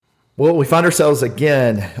Well, we find ourselves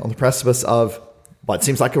again on the precipice of what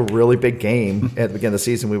seems like a really big game at the beginning of the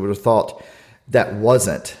season. We would have thought that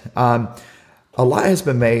wasn't. A lot has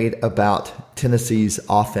been made about Tennessee's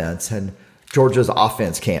offense, and Georgia's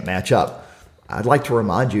offense can't match up. I'd like to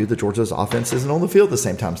remind you that Georgia's offense isn't on the field at the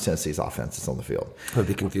same time as Tennessee's offense is on the field. It would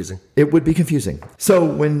be confusing. It would be confusing. So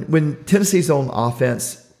when Tennessee's on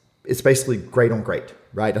offense, it's basically great on great,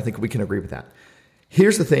 right? I think we can agree with that.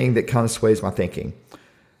 Here's the thing that kind of sways my thinking.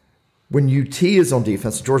 When UT is on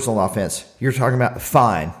defense, Georgia's on offense, you're talking about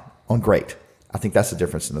fine on great. I think that's the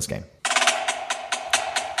difference in this game.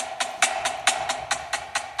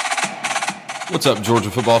 What's up,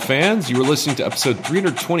 Georgia football fans? You are listening to episode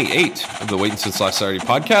 328 of the Wait Until Slice Saturday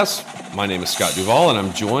podcast. My name is Scott Duvall, and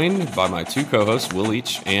I'm joined by my two co-hosts, Will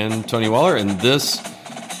Leach and Tony Weller. And this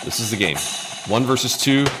is the game. 1 versus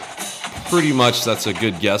 2. Pretty much that's a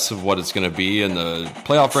good guess of what it's going to be in the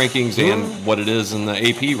playoff rankings and what it is in the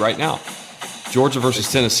AP right now. Georgia versus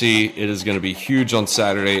Tennessee. It is going to be huge on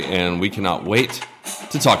Saturday, and we cannot wait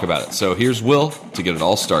to talk about it. So here's Will to get it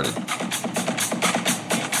all started.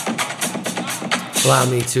 Allow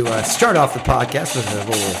me to start off the podcast with a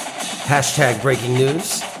little hashtag breaking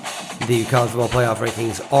news. The college football playoff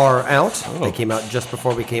rankings are out. Oh. They came out just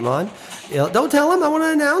before we came on. Don't tell them. I want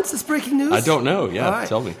to announce this breaking news. I don't know. Yeah, right.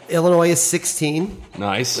 Tell me. Illinois is 16.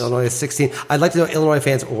 Nice. Illinois is 16. I'd like to know Illinois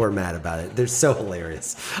fans are mad about it. They're so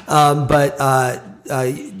hilarious. But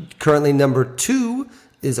currently number 2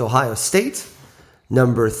 is Ohio State.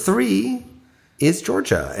 Number 3 is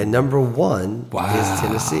Georgia. And number 1 is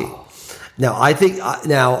Tennessee. Now, I think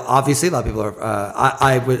obviously, a lot of people are.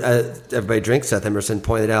 Everybody drinks. Seth Emerson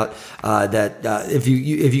pointed out that if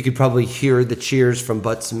you could probably hear the cheers from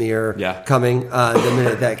Butts-Mehre coming the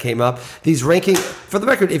minute that came up. These rankings, for the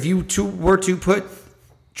record, if you were to put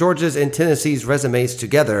Georgia's and Tennessee's resumes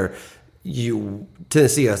together,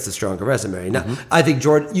 Tennessee has the stronger resume. Now, I think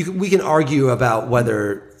we can argue about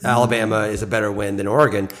whether Alabama is a better win than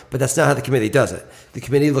Oregon, but that's not how the committee does it. The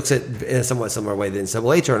committee looks at it in a somewhat similar way than the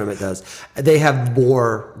NCAA tournament does. They have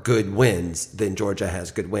more good wins than Georgia has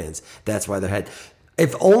good wins. That's why they're ahead.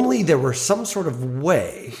 If only there were some sort of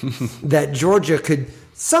way that Georgia could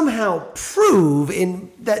somehow prove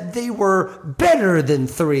that they were better than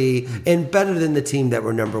 3 and better than the team that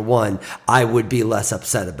were number 1, I would be less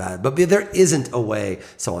upset about it. But there isn't a way,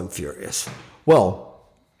 so I'm furious. Well,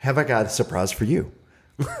 have I got a surprise for you?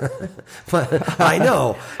 I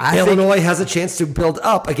know. Illinois has a chance to build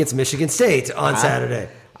up against Michigan State on Saturday.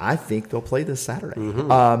 I think they'll play this Saturday.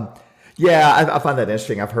 I find that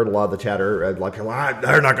interesting. I've heard a lot of the chatter. Like,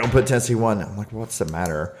 they're not going to put Tennessee 1. I'm like, what's the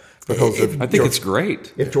matter? Because I think it's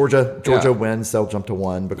great. If Georgia wins, they'll jump to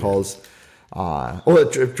 1 because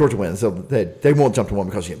if Georgia wins, they won't jump to 1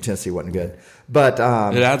 because Tennessee wasn't good. But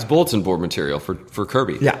it adds bulletin board material for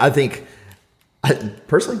Kirby. Yeah, I think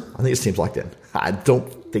this team's locked in. I don't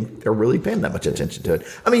think they're really paying that much attention to it.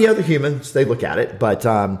 I mean, they're humans; they look at it, but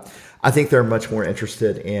I think they're much more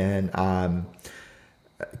interested in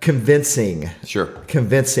convincing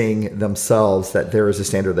themselves that there is a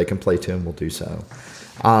standard they can play to and will do so.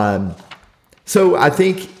 So I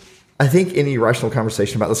think any rational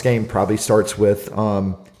conversation about this game probably starts with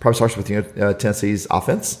Tennessee's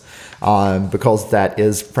offense, because that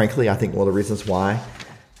is, frankly, I think one of the reasons why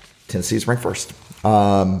Tennessee is ranked first.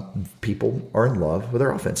 People are in love with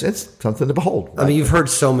their offense. It's something to behold. Right? I mean, you've heard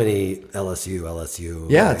so many LSU.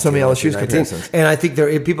 Yeah, so many LSU's comparisons. And I think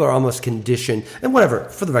people are almost conditioned. And whatever,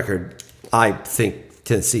 for the record, I think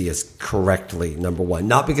Tennessee is correctly number 1.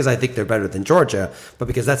 Not because I think they're better than Georgia, but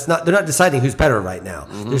because they're not deciding who's better right now.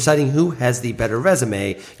 They're deciding who has the better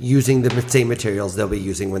resume using the same materials they'll be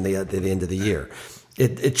using when they at the end of the year.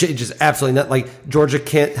 It changes absolutely not. Like, Georgia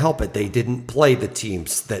can't help it. They didn't play the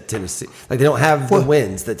teams that Tennessee, they don't have the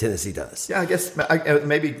wins that Tennessee does. Yeah, I guess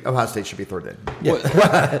maybe Ohio State should be third in.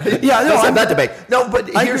 Yeah, I'm that debate. No, but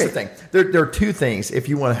here's the thing. There are two things, if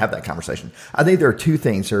you want to have that conversation. I think there are two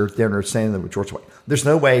things they're saying that Georgia way. There's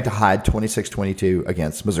no way to hide 26-22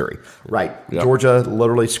 against Missouri, right? Yep. Georgia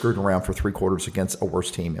literally screwed around for 3 quarters against a worse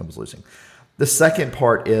team and was losing. The second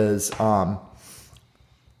part is,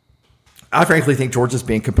 I frankly think Georgia's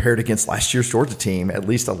being compared against last year's Georgia team at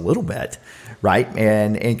least a little bit, right?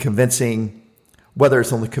 And convincing, whether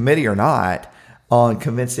it's on the committee or not, on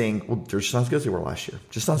convincing, well, they're just not as good as they were last year.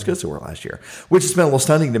 Which has been a little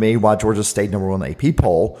stunning to me why Georgia stayed number 1 in the AP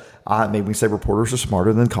poll. Maybe we can say reporters are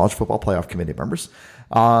smarter than college football playoff committee members.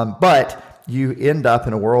 But you end up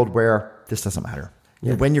in a world where this doesn't matter.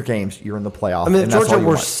 You win your games, you're in the playoff. I mean, if and that's all Georgia you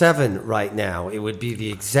were want. 7 right now, it would be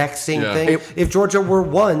the exact same Yeah. thing. If Georgia were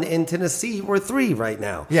 1 and Tennessee were 3 right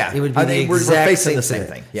now, Yeah. it would be I the mean, we're exact facing the same same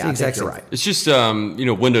thing. It's Yeah, the I exact think you're same right. It's just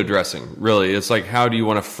window dressing, really. It's like, how do you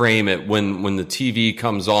want to frame it when the TV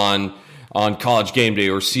comes on College Game Day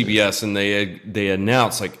or CBS and they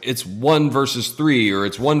announce like it's 1 versus 3 or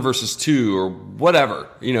it's 1 versus 2 or whatever.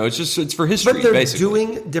 It's for history. But they're basically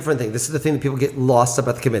doing different things. This is the thing that people get lost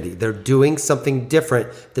about the committee. They're doing something different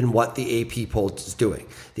than what the AP poll is doing.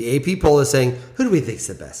 The AP poll is saying, who do we think is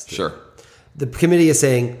the best? Sure. The committee is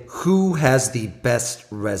saying, who has the best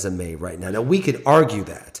resume right now? Now, we could argue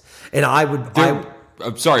that. And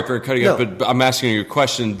I'm sorry for cutting No. up, but I'm asking you a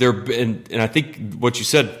question. And I think what you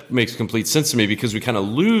said makes complete sense to me because we kind of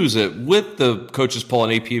lose it with the coaches poll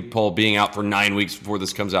and AP poll being out for 9 weeks before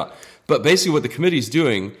this comes out. But basically, what the committee's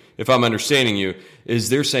doing, if I'm understanding you, is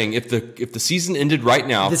they're saying if the season ended right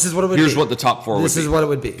now, this is what it would here's be. what the top 4 would be. This is what it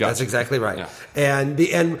would be. Gotcha. That's exactly right. Yeah.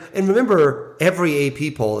 And remember, every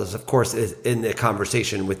AP poll is, of course, is in a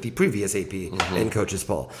conversation with the previous AP and coaches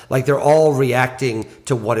poll. Like they're all reacting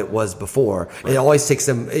to what it was before. Right.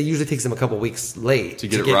 It usually takes them a couple weeks late to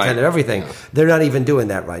get it right. kind of everything. Yeah. They're not even doing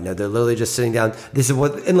that right now. They're literally just sitting down. This is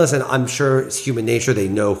what. And listen, I'm sure it's human nature. They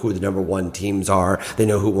know who the number 1 teams are. They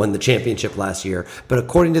know who won the championship last year. But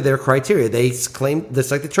according to their criteria, they claim,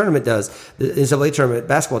 just like the tournament does, the NCAA tournament,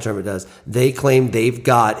 basketball tournament does, they claim they've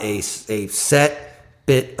got a set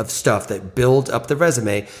bit of stuff that builds up the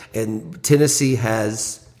resume, and Tennessee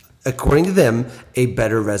has, according to them, a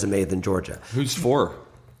better resume than Georgia. Who's 4?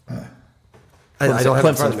 I don't have it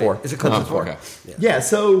in front Clemson's of me. 4. Is it Clemson's 4? Okay. Yeah,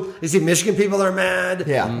 so You see, Michigan people are mad.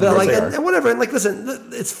 Yeah, but of like, course they are. and whatever. And like, listen,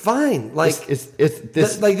 it's fine. Like,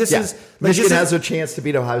 Michigan has a chance to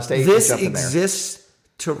beat Ohio State. This and jump in there. exists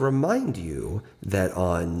to remind you that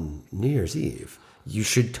on New Year's Eve, you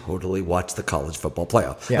should totally watch the college football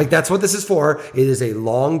playoff. Yeah. Like, that's what this is for. It is a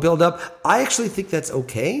long build-up. I actually think that's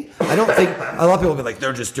okay. I don't think a lot of people will be like,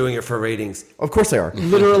 they're just doing it for ratings. Of course they are.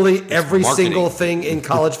 Literally every marketing. single thing in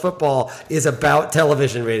college football is about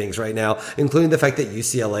television ratings right now, including the fact that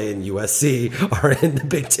UCLA and USC are in the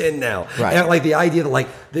Big Ten now. Right. And like the idea that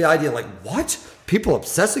what? People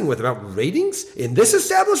obsessing with about ratings in this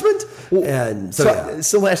establishment? And so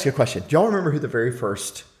So let me ask you a question. Do y'all remember who the very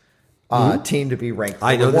first team to be ranked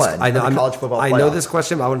I know number this. 1 I know. in the college football I know playoff? this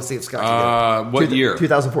question. But I want to see if Scott can get it. What year?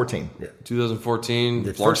 2014. 2014.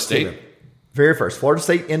 The Florida first team. State. Very first. Florida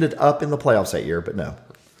State ended up in the playoffs that year, but no.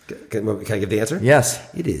 Can I give the answer? Yes.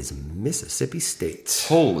 It is Mississippi State.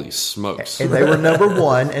 Holy smokes! And they were number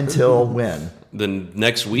 1 until when? Then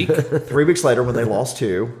next week, 3 weeks later when they lost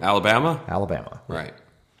to Alabama. Alabama. Right.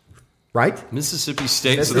 Right? Mississippi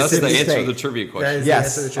State. So that's the Mississippi answer State. to the trivia That question. is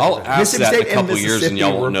Yes. the answer to the I'll trivia. ask that in a couple years and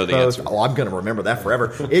y'all won't know the answer. Oh, I'm going to remember that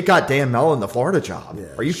forever. It got Dan Mullen the Florida job.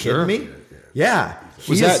 Are you Sure. kidding me? Yeah.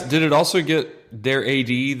 Was He is- that? Did it also get their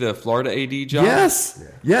AD, the Florida AD job? Yes.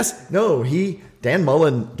 Yes. No, Dan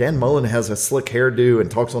Mullen has a slick hairdo and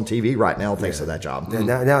talks on TV right now thanks to that job. And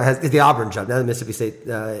now it has the Auburn job. Now the Mississippi State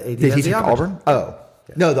AD Did has he the take Auburn? Oh.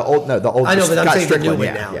 No, the old I know, but I'm Scott saying the new Strickland, one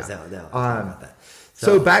yeah, now yeah. is now. Sorry about that.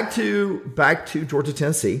 So back to Georgia,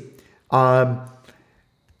 Tennessee. One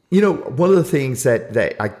of the things that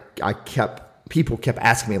people kept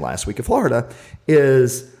asking me last week in Florida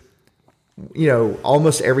is,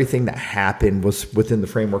 almost everything that happened was within the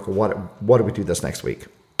framework of what do we do this next week.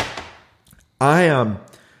 I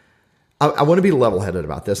want to be level-headed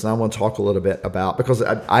about this, and I want to talk a little bit about, because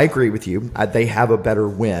I agree with you. They have a better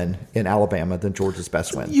win in Alabama than Georgia's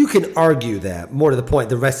best win. You can argue that. More to the point,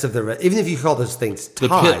 the rest of even if you call those things The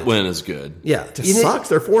tied. Pitt win is good. Yeah. It just sucks.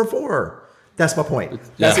 They're 4-4. That's my point.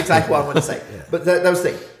 That's exactly what I want to say. But that was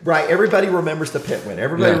the thing. Right. Everybody remembers the Pitt win.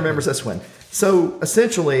 Everybody remembers this win. So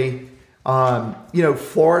essentially,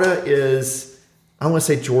 Florida is, I want to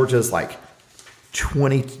say Georgia's like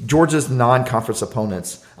Georgia's non-conference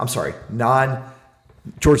opponents. I'm sorry,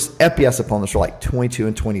 Georgia's FBS opponents are like 22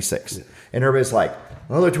 and 26. Yeah. And everybody's like,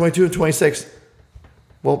 well, they're 22 and 26.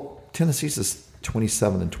 Well, Tennessee's is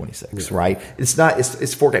 27 and 26, right? It's not,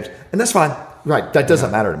 it's 4 games. And that's fine. Right. That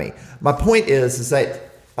doesn't matter to me. My point is that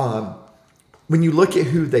when you look at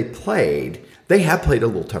who they played, they have played a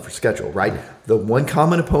little tougher schedule, right? The one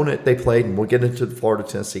common opponent they played, and we'll get into the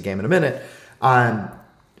Florida-Tennessee game in a minute,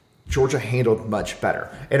 Georgia handled much better.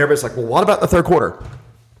 And everybody's like, well, what about the third quarter?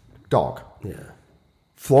 Dog. Yeah.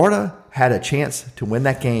 Florida had a chance to win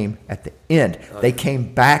that game at the end. They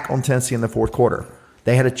came back on Tennessee in the fourth quarter.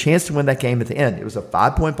 They had a chance to win that game at the end. It was a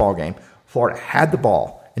 5-point ball game. Florida had the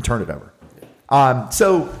ball and turned it over.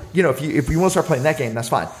 So, if you want to start playing that game, that's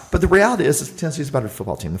fine. But the reality is Tennessee's a better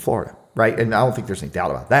football team than Florida, right? And I don't think there's any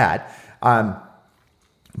doubt about that.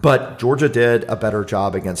 But Georgia did a better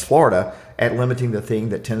job against Florida at limiting the thing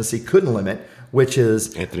that Tennessee couldn't limit, which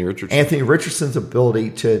is Anthony Richardson. Anthony Richardson's ability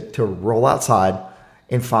to roll outside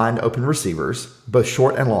and find open receivers, both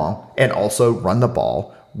short and long, and also run the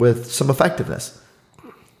ball with some effectiveness.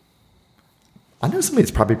 I know somebody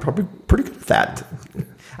that's probably pretty good at that.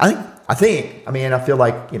 I feel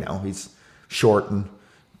like, he's short and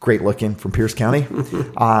great looking from Pierce County.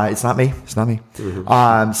 It's not me.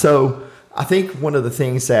 Mm-hmm. So I think one of the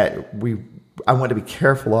things that I want to be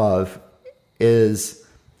careful of is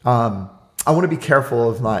I want to be careful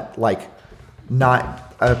of not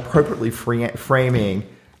appropriately framing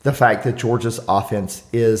the fact that Georgia's offense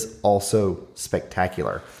is also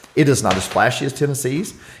spectacular. It is not as flashy as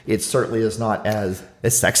Tennessee's. It certainly is not as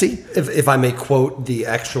sexy. If I may quote the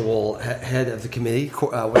actual head of the committee,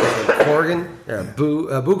 what is it, Corrigan? Boo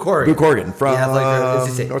Corrigan. Boo Corrigan from NC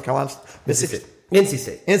State. North Carolina. NC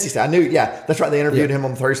State. NC State. I knew. Yeah, that's right. They interviewed him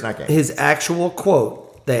on the Thursday night game. His actual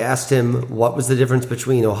quote, they asked him what was the difference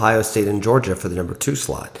between Ohio State and Georgia for the number 2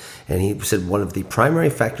 slot. And he said one of the primary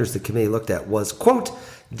factors the committee looked at was, quote,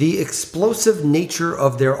 the explosive nature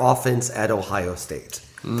of their offense at Ohio State.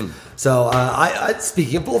 So,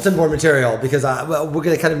 speaking of bulletin board material, because we're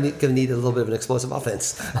going to need a little bit of an explosive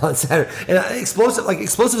offense on Saturday. And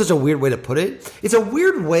explosive is a weird way to put it. It's a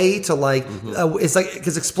weird way to it's like,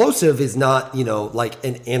 because explosive is not, like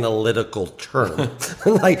an analytical term.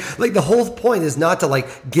 like the whole point is not to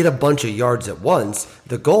get a bunch of yards at once.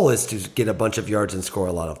 The goal is to get a bunch of yards and score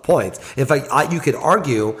a lot of points. In fact, you could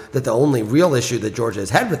argue that the only real issue that Georgia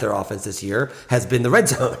has had with their offense this year has been the red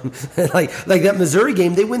zone. like that Missouri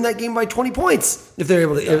game, they win that game by 20 points if they're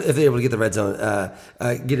able to get the red zone,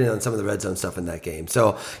 get in on some of the red zone stuff in that game.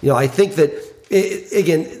 So, I think that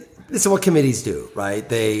again, this is what committees do, right?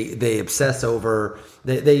 They obsess over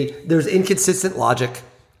there's inconsistent logic.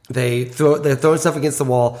 They're throwing stuff against the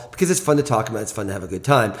wall because it's fun to talk about. It's fun to have a good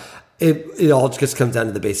time. It all just comes down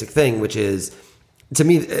to the basic thing, which is, to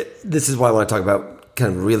me, this is why I want to talk about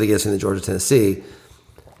kind of really getting the Georgia-Tennessee.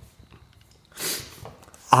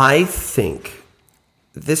 I think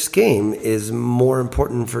this game is more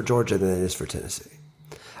important for Georgia than it is for Tennessee.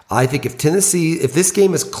 I think if this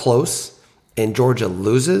game is close and Georgia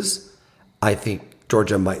loses, I think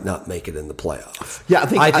Georgia might not make it in the playoff. Yeah,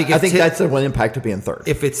 I think that's the one impact of being third.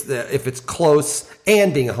 If it's close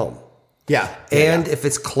and being at home. Yeah. If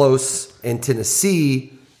it's close and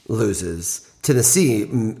Tennessee loses,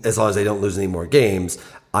 as long as they don't lose any more games,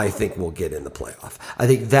 I think we'll get in the playoff. I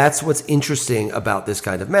think that's what's interesting about this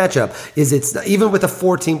kind of matchup is it's not, even with a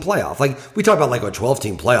 4-team playoff. Like we talk about a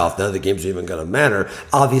 12-team playoff, none of the games are even going to matter.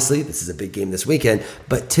 Obviously, this is a big game this weekend,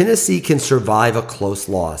 but Tennessee can survive a close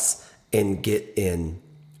loss and get in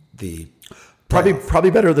the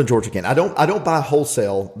Probably better than Georgia can. I don't buy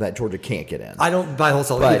wholesale that Georgia can't get in. I don't buy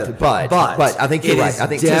wholesale either. But I think you're right. I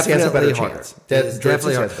think Tennessee has a better chance. It's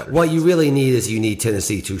definitely hard. What you really need is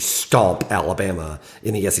Tennessee to stomp Alabama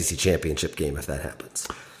in the SEC championship game if that happens.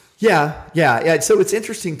 Yeah. So it's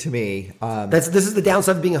interesting to me. This is the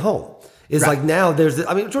downside of being at home. Is right. Now Georgia's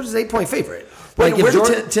an 8-point favorite. Where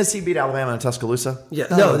did Tennessee beat Alabama in Tuscaloosa? Yeah,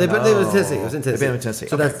 no, they beat Tennessee. It was in Tennessee. They beat them in Tennessee.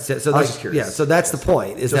 So okay. I was just curious. Yeah, so that's the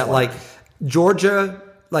point. Is just that Georgia,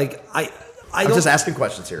 I'm just asking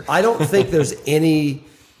questions here. I don't think there's any.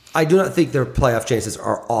 I do not think their playoff chances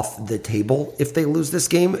are off the table if they lose this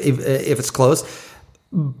game, if it's close.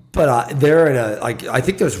 But they're in a. I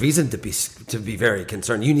think there's reason to be very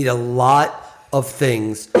concerned. You need a lot of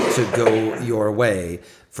things to go your way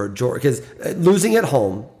for Georgia, because losing at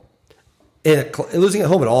home at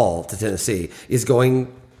all to Tennessee is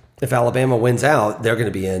going. If Alabama wins out, they're going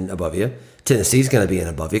to be in above you. Tennessee's going to be in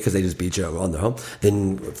above you because they just beat you on their home.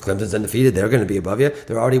 Then if Clemson's undefeated, they're going to be above you.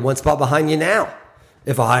 They're already one spot behind you now.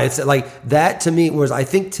 If Ohio State, that to me, whereas I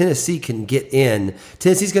think Tennessee can get in.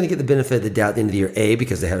 Tennessee's going to get the benefit of the doubt at the end of the year, A,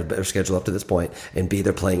 because they had a better schedule up to this point, and B,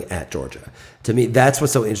 they're playing at Georgia. To me, that's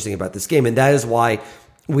what's so interesting about this game, and that is why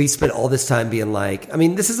we spent all this time being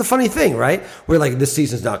this is the funny thing, right? We're this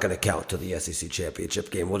season's not going to count to the SEC championship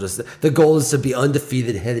game. The goal is to be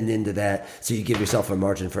undefeated heading into that, so you give yourself a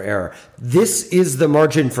margin for error. This is the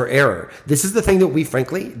margin for error. This is the thing that we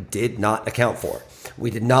frankly did not account for.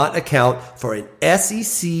 We did not account for an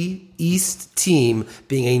SEC East team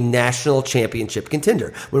being a national championship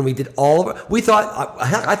contender. When we did we thought,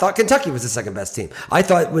 I thought Kentucky was the second best team. I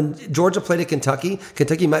thought when Georgia played at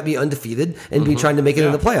Kentucky might be undefeated and be trying to make it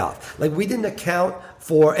in the playoff. We didn't account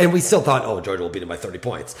for, and we still thought, Georgia will beat them by 30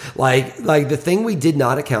 points. The thing we did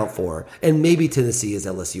not account for, and maybe Tennessee is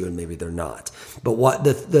LSU and maybe they're not. But what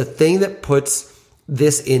the thing that puts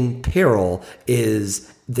this in peril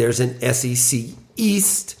is there's an SEC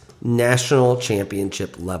East national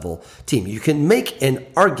championship level team. You can make an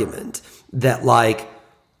argument that, like,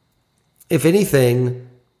 if anything,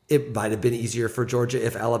 it might have been easier for Georgia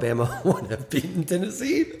if Alabama would have beaten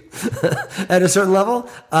Tennessee at a certain level.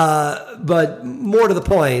 But more to the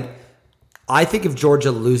point, I think if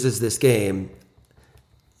Georgia loses this game,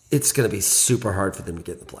 it's going to be super hard for them to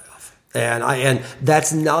get in the playoff. And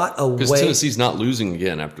that's not a way. Because Tennessee's not losing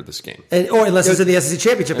again after this game. Or unless it's in the SEC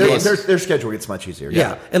championship game. Their schedule gets much easier.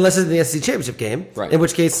 Yeah, unless it's in the SEC championship game. Right. In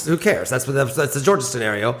which case, who cares? That's the Georgia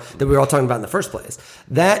scenario that we were all talking about in the first place.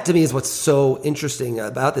 That, to me, is what's so interesting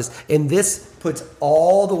about this. And this puts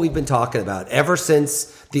all that we've been talking about ever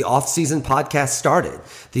since the off-season podcast started.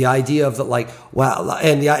 The idea of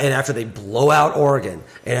and after they blow out Oregon,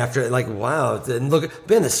 and after wow, and look,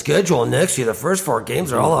 the schedule next year, the first 4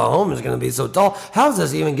 games are all at home, is going to be so dull. How does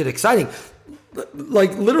this even get exciting?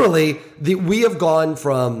 Like, literally, we have gone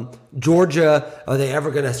from Georgia, are they ever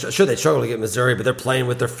going to, sure, they struggle to get Missouri, but they're playing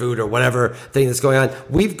with their food or whatever thing that's going on.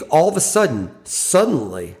 We've all of a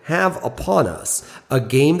suddenly have upon us a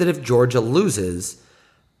game that if Georgia loses,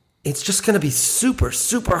 it's just going to be super,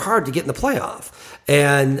 super hard to get in the playoff.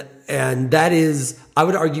 And that is, I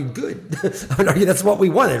would argue, good. I would argue that's what we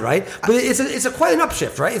wanted, right? But it's quite an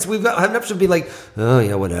upshift, right? We've got an upshift, be like, oh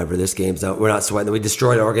yeah, whatever. This game's we're not sweating. We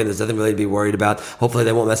destroyed Oregon. There's nothing really to be worried about. Hopefully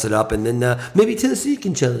they won't mess it up, and then maybe Tennessee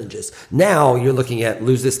can challenge us. Now you're looking at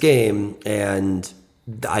lose this game, and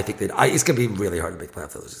I think that it's going to be really hard to make the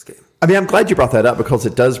playoff to lose this game. I mean, I'm glad you brought that up because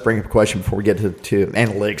it does bring up a question before we get to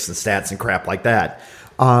analytics and stats and crap like that.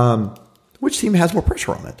 Which team has more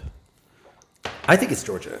pressure on it? I think it's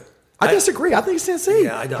Georgia. I disagree. I think it's Tennessee.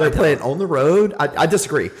 Yeah, They're playing on the road. I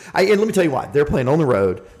disagree. And let me tell you why. They're playing on the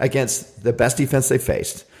road against the best defense they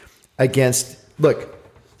faced. Yeah,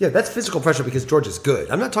 that's physical pressure because Georgia's good.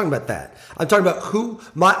 I'm not talking about that. I'm talking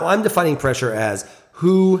about I'm defining pressure as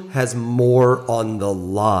who has more on the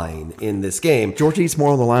line in this game. Georgia eats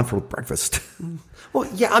more on the line for breakfast. Well,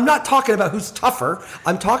 yeah, I'm not talking about who's tougher.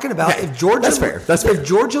 I'm talking about if Georgia. That's fair. If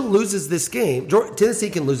Georgia loses this game, Tennessee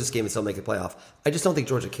can lose this game and still make the playoff. I just don't think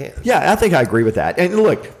Georgia can. Yeah, I think I agree with that. And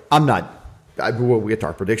look, I'm not. We'll get to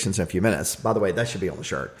our predictions in a few minutes. By the way, that should be on the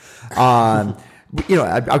shirt. We'll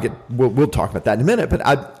talk about that in a minute. But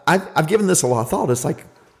I've given this a lot of thought. It's like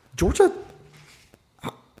Georgia's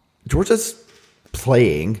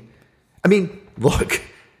playing. I mean, look.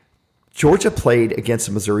 Georgia played against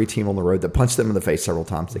a Missouri team on the road that punched them in the face several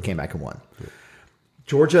times. They came back and won.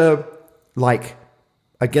 Georgia,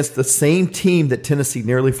 against the same team that Tennessee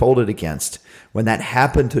nearly folded against, when that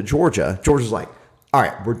happened to Georgia's like, all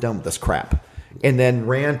right, we're done with this crap. And then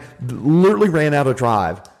literally ran out a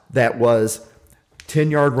drive that was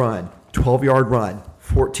 10-yard run, 12-yard run,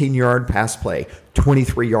 14-yard pass play,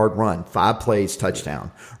 23-yard run, 5 plays,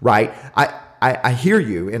 touchdown, right? I hear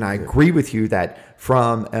you, and I agree with you that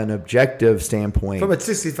from an objective standpoint. From a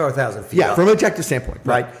 64,000 feet. Yeah, from an objective standpoint,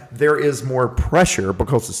 right? There is more pressure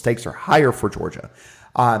because the stakes are higher for Georgia.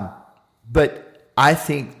 But I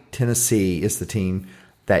think Tennessee is the team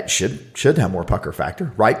that should have more pucker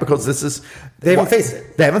factor, right? Because they haven't faced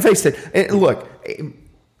it. They haven't faced it. And look,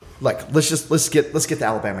 let's get the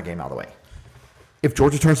Alabama game out of the way. If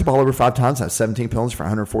Georgia turns the ball over 5 times, has 17 penalties for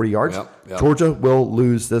 140 yards, yep. Georgia will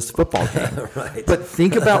lose this football game. Right. But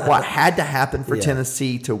think about what had to happen for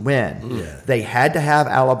Tennessee to win. Yeah. They had to have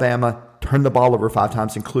Alabama turn the ball over 5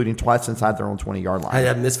 times, including twice inside their own 20-yard line. Had to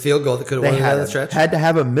have a missed field goal that could have won another stretch. Had to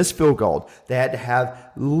have a missed field goal. They had to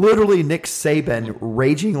have literally Nick Saban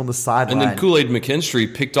raging on the sideline. And then Kool-Aid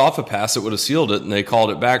McKinstry picked off a pass that would have sealed it, and they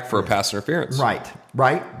called it back for a pass interference. Right.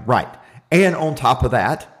 And on top of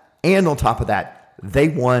that, they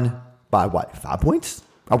won by what? 5 points?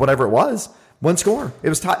 Or whatever it was. One score. It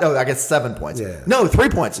was tied. No, I guess 7 points. Yeah. No, 3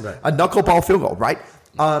 points. Right. A knuckleball field goal, right?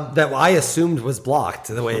 That I assumed was blocked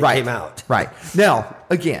the way it came out. Right. Now,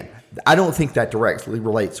 again, I don't think that directly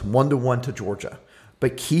relates 1-to-1 to Georgia.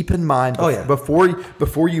 But keep in mind,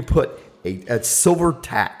 before you put a silver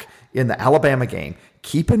tack in the Alabama game,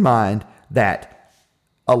 keep in mind that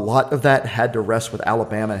a lot of that had to rest with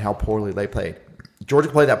Alabama and how poorly they played. Georgia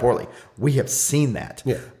played that poorly. We have seen that.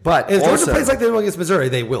 Yeah. But if Georgia plays like they will against Missouri,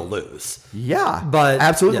 they will lose. Yeah. But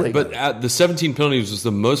absolutely. Yeah, but the 17 penalties was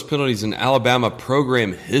the most penalties in Alabama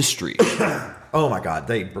program history. Oh, my God.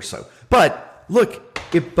 They were so. But, look,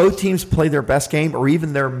 if both teams play their best game or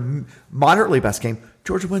even their moderately best game,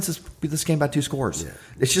 Georgia wins this game by 2 scores. Yeah.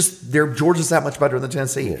 It's just Georgia's that much better than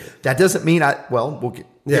Tennessee. Yeah. That doesn't mean we'll get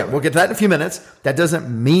to that in a few minutes. That doesn't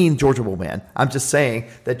mean Georgia will win. I'm just saying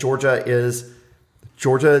that Georgia is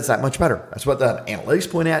Georgia is that much better. That's what the analytics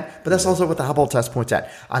point at, but that's also what the high ball test points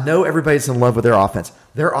at. I know everybody's in love with their offense.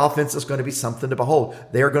 Their offense is going to be something to behold.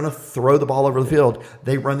 They are going to throw the ball over the field.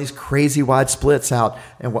 They run these crazy wide splits out,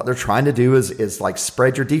 and what they're trying to do is like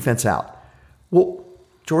spread your defense out. Well,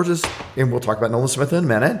 Georgia's, and we'll talk about Nolan Smith in a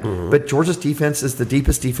minute, but Georgia's defense is the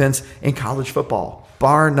deepest defense in college football,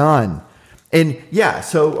 bar none. And yeah,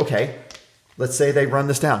 so, okay, let's say they run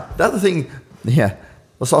this down. The other thing,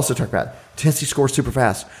 let's also talk about it. Tennessee scores super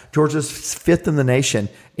fast. Georgia's 5th in the nation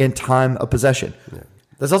in time of possession. Yeah.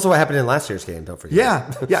 That's also what happened in last year's game, don't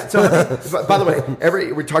forget. Yeah. So, by the way,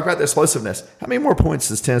 we talk about the explosiveness. How many more points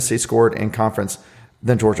has Tennessee scored in conference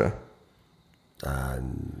than Georgia?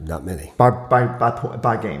 Not many.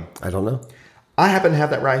 By game. I don't know. I happen to have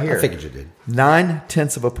that right here. I figured you did.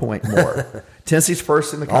 0.9 of a point more. Tennessee's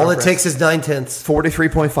first in the conference. All it takes is 0.9.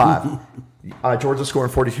 43.5. Georgia's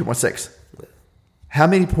scoring 42.6. How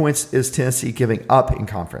many points is Tennessee giving up in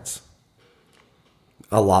conference?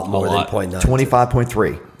 A lot more than 0.9.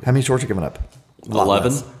 25.3. How many is Georgia giving up?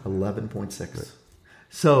 11. 11.6.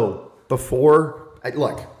 So before,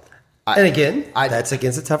 look. And again, that's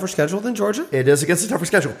against a tougher schedule than Georgia. It is against a tougher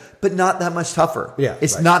schedule, but not that much tougher. Yeah,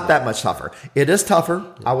 it's not that much tougher. It is tougher.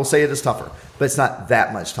 I will say it is tougher, but it's not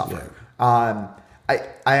that much tougher. Yeah.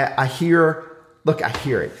 I hear. Look, I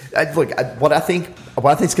hear it. What I think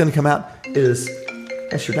is going to come out is.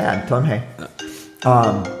 That's your dad. Tell him, hey.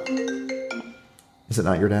 Is it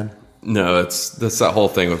not your dad? No, that's that whole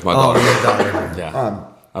thing with my daughter. Yeah.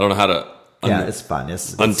 I don't know how to. It's fine.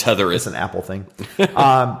 Untether it. It's an Apple thing.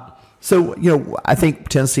 So, I think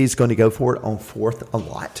Tennessee is going to go for it on 4th a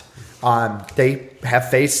lot. They have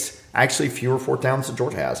faced actually fewer 4th downs than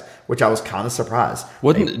Georgia has, which I was kind of surprised.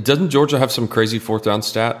 Doesn't Georgia have some crazy 4th down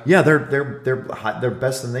stat? Yeah, they're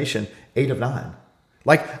best in the nation, 8 of 9.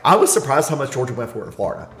 Like, I was surprised how much Georgia went for it in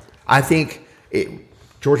Florida. I think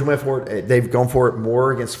Georgia went for it. They've gone for it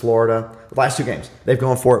more against Florida. The last 2 games, they've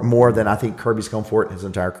gone for it more than I think Kirby's gone for it his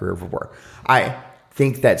entire career before. I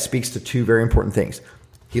think that speaks to 2 very important things.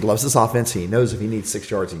 He loves this offense. He knows if he needs 6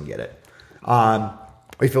 yards, he can get it.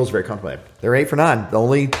 He feels very comfortable. They're 8 for 9. The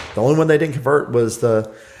only one they didn't convert was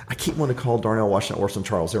I keep wanting to call Darnell Washington Orson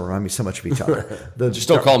Charles. They remind me so much of each other. Just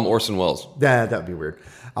don't call him Orson Welles. Yeah, that would be weird.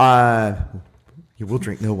 You will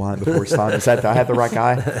drink no wine before it's time. Is that I have the right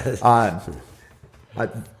guy?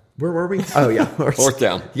 Where were we? Oh, yeah. 4th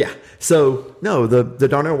down. Yeah. So, no, the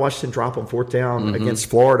Darnell Washington drop on 4th down against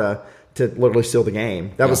Florida to literally steal the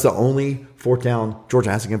game. That was the only 4th down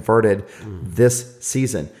Georgia hasn't converted this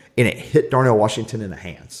season. And it hit Darnell Washington in the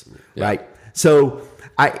hands, right? So,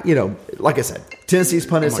 like I said, Tennessee's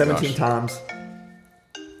punted 17 times.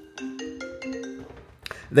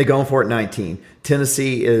 They going for it 19.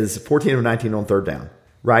 Tennessee is 14 of 19 on 3rd down,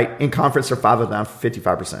 right? In conference, they're 5 of 9 for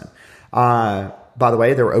 55%. By the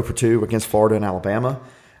way, they were 0 for 2 against Florida and Alabama.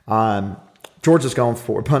 Georgia's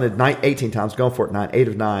punted 18 times, going for it 9, 8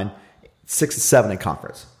 of 9, 6 of 7 in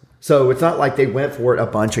conference. So it's not like they went for it a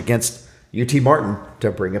bunch against UT Martin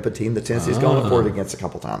to bring up a team that Tennessee's gone for it against a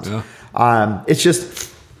couple times. Yeah.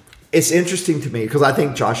 It's interesting to me because I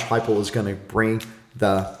think Josh Heupel is going to bring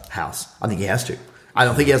the house. I think he has to. I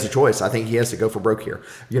don't think he has a choice. I think he has to go for broke here.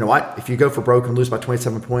 You know what? If you go for broke and lose by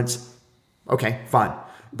 27 points, okay, fine.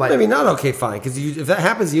 But not okay, fine, because if that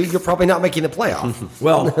happens to you, you're probably not making the playoff.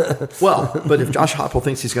 well, but if Josh Heupel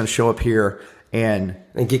thinks he's going to show up here and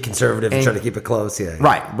get conservative and try to keep it close,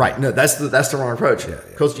 right. No, that's the wrong approach.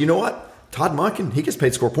 Because you know what? Todd Monken, he gets paid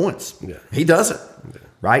to score points. Yeah. He doesn't,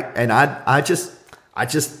 right? And I just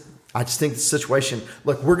think the situation.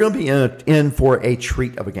 Look, we're going to be in for a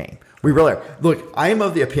treat of a game. We really are. Look, I am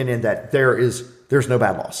of the opinion that there's no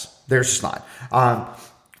bad loss. There's just not.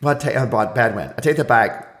 Bad win. I take that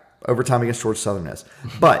back. Overtime against Georgia Southern is.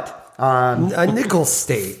 But a Nickel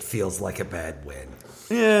State feels like a bad win.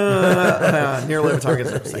 Yeah, nearly overtime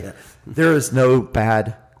against Nickel State. There is no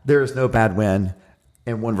bad win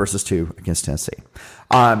in 1 versus 2 against Tennessee.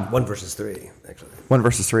 1 versus 3, actually. 1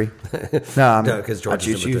 versus 3. No, because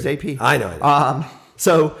Georgia's use AP. I know.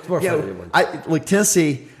 So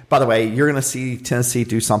Tennessee. By the way, you're going to see Tennessee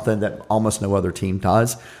do something that almost no other team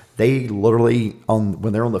does. They literally,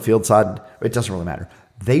 when they're on the field side, it doesn't really matter.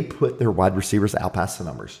 They put their wide receivers out past the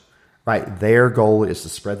numbers, right? Their goal is to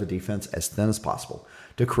spread the defense as thin as possible,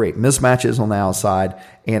 to create mismatches on the outside,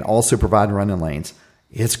 and also provide running lanes.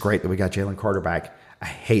 It's great that we got Jalen Carter back. I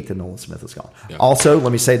hate that Nolan Smith is gone. Yeah. Also,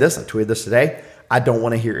 let me say this. I tweeted this today. I don't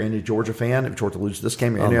want to hear any Georgia fan, if Georgia loses this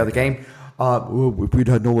game or any other game, if we'd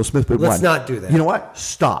had Nolan Smith, but let's not do that. You know what?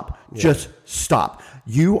 Stop. Yeah. Just stop.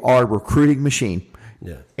 You are a recruiting machine.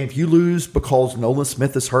 Yeah. If you lose because Nolan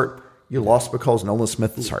Smith is hurt, You lost because Nolan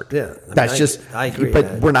Smith is hurt. Yeah, I agree.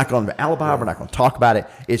 But we're not going to alibi. We're not going to talk about it.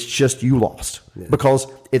 It's just you lost because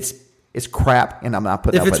it's crap, and I'm not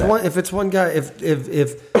putting up with that. If it's one guy,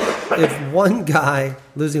 if one guy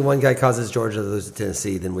losing one guy causes Georgia to lose to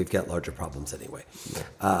Tennessee, then we've got larger problems anyway.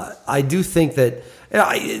 I do think that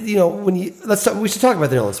we should talk about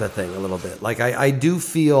the Nolan Smith thing a little bit. Like I do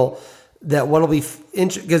feel that what'll be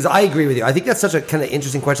because I agree with you. I think that's such a kind of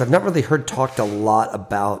interesting question. I've not really heard talked a lot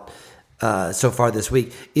about so far this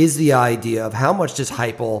week. Is the idea of how much does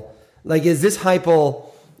Heupel is this Heupel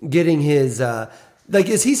getting his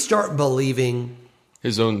is he start believing?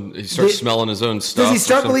 He starts smelling his own stuff. Does he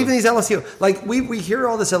start believing these LSU? Like we hear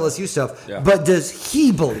all this LSU stuff, but does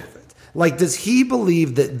he believe it? Like, does he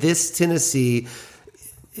believe that this Tennessee?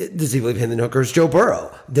 Does he believe Hendon Hooker's Joe Burrow?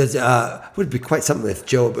 Would it be quite something if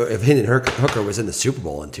Hendon Hooker was in the Super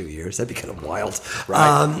Bowl in 2 years? That'd be kind of wild,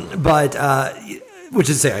 right? Which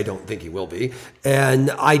is to say, I don't think he will be,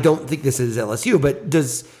 and I don't think this is LSU. But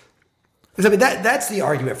that's the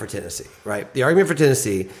argument for Tennessee, right? The argument for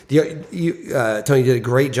Tennessee, Tony did a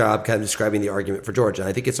great job kind of describing the argument for Georgia.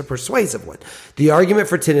 I think it's a persuasive one. The argument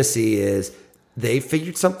for Tennessee is they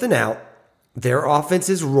figured something out. Their offense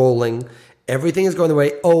is rolling. Everything is going the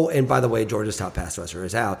way. Oh, and by the way, Georgia's top pass rusher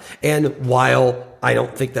is out. And while I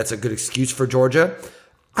don't think that's a good excuse for Georgia,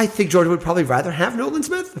 I think Georgia would probably rather have Nolan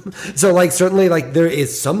Smith. So, certainly, there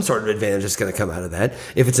is some sort of advantage that's going to come out of that.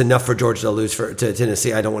 If it's enough for Georgia to lose to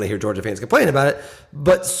Tennessee, I don't want to hear Georgia fans complain about it.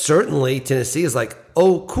 But certainly, Tennessee is like,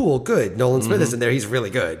 oh, cool, good. Nolan Smith is in there. He's really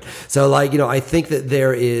good. So, I think that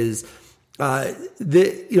there is, I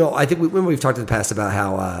think when we've talked in the past about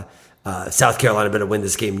how South Carolina better win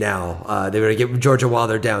this game now. They better get Georgia while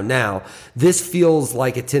they're down now. This feels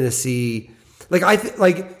like a Tennessee,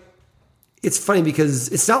 it's funny because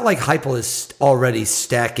it's not like Heupel is already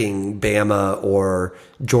stacking Bama or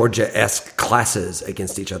Georgia-esque classes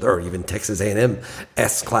against each other, or even Texas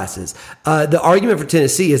A&M-esque classes. The argument for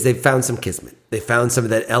Tennessee is they've found some kismet. They found some of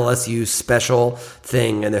that LSU special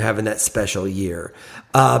thing, and they're having that special year.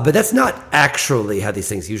 But that's not actually how these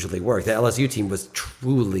things usually work. The LSU team was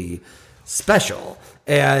truly special.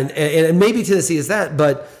 And maybe Tennessee is that,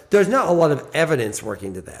 but there's not a lot of evidence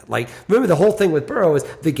working to that. Remember the whole thing with Burrow is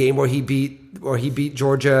the game where he beat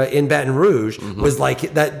Georgia in Baton Rouge was like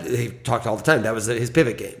that. He talked all the time. That was his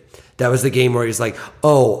pivot game. That was the game where he's like,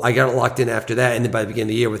 oh, I got it locked in after that. And then by the beginning of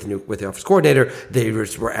the year with the offensive coordinator, they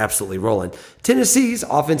were absolutely rolling. Tennessee's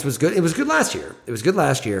offense was good. It was good last year.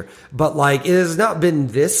 But it has not been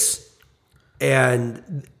this.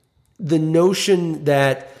 And the notion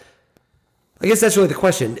that, I guess that's really the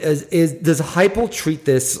question: is does Heupel treat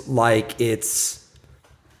this like it's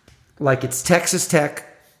Texas Tech,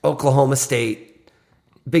 Oklahoma State,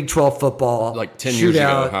 Big 12 football, 10 years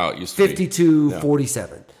ago, how it used to be,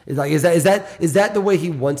 52-47? Is that the way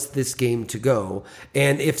he wants this game to go?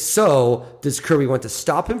 And if so, does Kirby want to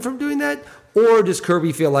stop him from doing that, or does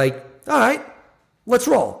Kirby feel like, all right, let's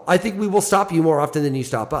roll? I think we will stop you more often than you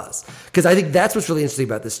stop us, because I think that's what's really interesting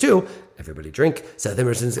about this too. Everybody drink. Seth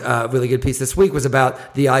Emerson's really good piece this week was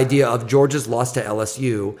about the idea of Georgia's loss to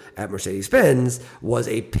LSU at Mercedes-Benz was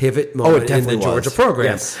a pivot moment in the Georgia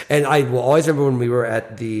program. Yes. And I will always remember when we were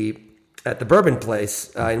at the Bourbon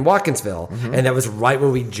Place in Watkinsville, and that was right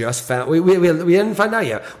when we just found we hadn't found out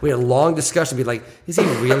yet. We had a long discussion, be like, is he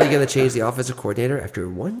really going to change the offensive coordinator after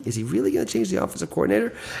one? Is he really going to change the offensive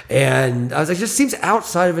coordinator? And I was like, it just seems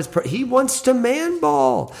outside of his. He wants to man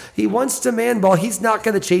ball. He's not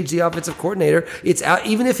going to change the offensive coordinator. It's out.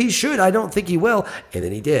 Even if he should, I don't think he will. And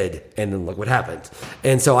then he did, and then look what happened.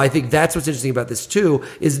 And so I think that's what's interesting about this too,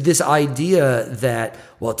 is this idea that,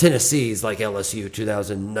 well, Tennessee's like LSU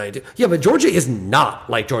 2019. Yeah, but Georgia is not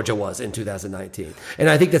like Georgia was in 2019. And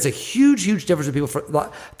I think that's a huge, huge difference when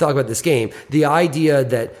people talk about this game. The idea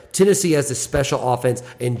that Tennessee has this special offense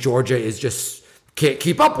and Georgia is just can't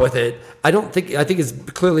keep up with it. I think is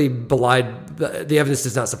clearly belied. The evidence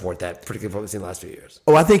does not support that, particularly what we've seen in the last few years.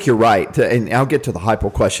 Oh, I think you're right. And I'll get to the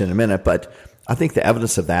Heupel question in a minute, but I think the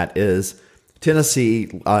evidence of that is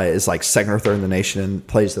Tennessee is like second or third in the nation and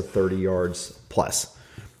plays the 30 yards plus.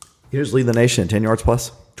 Who's leading the nation in 10 yards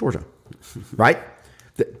plus? Georgia, right?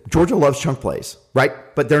 Georgia loves chunk plays, right?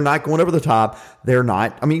 But they're not going over the top. They're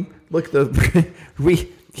not. I mean, look, we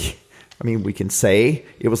can say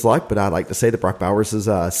it was luck, but I like to say that Brock Bowers is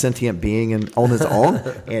a sentient being on his own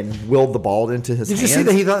and willed the ball into his hands. Did you see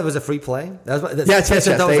that he thought it was a free play? That was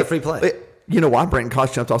a free play. You know why? Brenton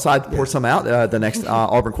Cox jumped offside, poured some out, the next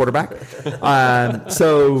Auburn quarterback. I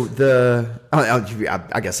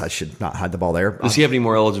guess I should not hide the ball there. Does he have any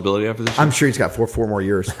more eligibility after this year? I'm sure he's got four more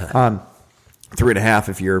years. 3.5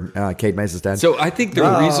 if you're Cade Mays' dad. So I think the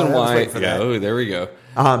reason why, that. there we go.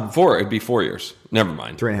 It'd be 4 years. Never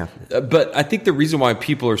mind. 3.5. But I think the reason why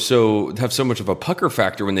people have so much of a pucker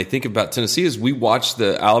factor when they think about Tennessee is we watched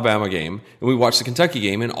the Alabama game and we watched the Kentucky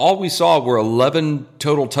game, and all we saw were 11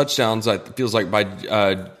 total touchdowns. It feels like by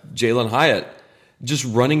Jalen Hyatt just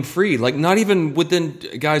running free, like not even within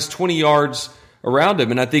guys 20 yards around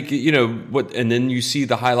him. And I think and then you see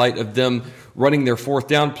the highlight of them running their fourth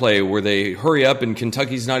down play where they hurry up and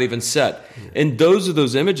Kentucky's not even set. And those are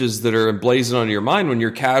those images that are emblazoned on your mind when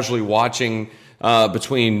you're casually watching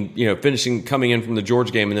between coming in from the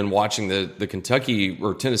Georgia game and then watching the Kentucky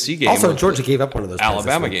or Tennessee game. Also, Georgia gave up one of those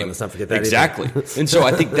Alabama game. Let's not forget that exactly. And so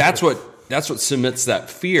I think that's what cements that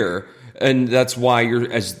fear. And that's why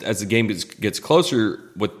as the game gets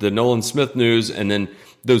closer with the Nolan Smith news and then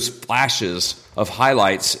those flashes of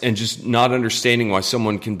highlights and just not understanding how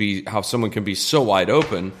someone can be so wide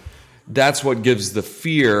open, that's what gives the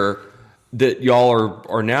fear that y'all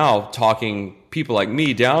are now talking people like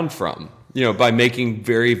me down from, by making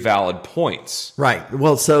very valid points. Right.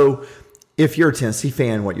 Well, so if you're a Tennessee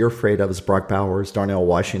fan, what you're afraid of is Brock Bowers, Darnell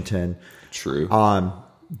Washington. True.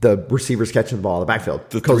 The receivers catching the ball in the backfield.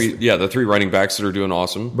 The three running backs that are doing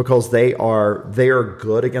awesome. Because they are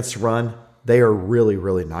good against the run. They are really,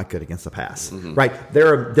 really not good against the pass. Mm-hmm. Right? They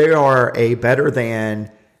are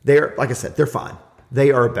like I said, they're fine.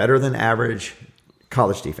 They are better than average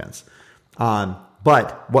college defense.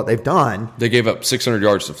 But what they've done, they gave up 600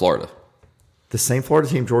 yards to Florida. The same Florida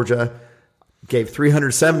team, Georgia, gave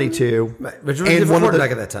 372. Richardson was a different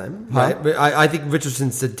quarterback at that time. Right? But I think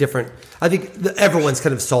Richardson's a different. I think everyone's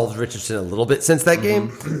kind of solved Richardson a little bit since that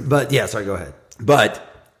game. But yeah, sorry, go ahead.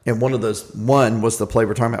 And one was the play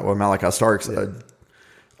we're talking about with Malachi Starks.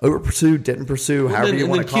 Over pursued, didn't pursue, however you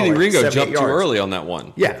want to call it. And then Keely Ringo jumped too early on that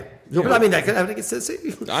one. Yeah. But I mean, that could happen against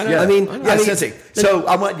Tennessee. I know. Yeah. I mean, Tennessee. So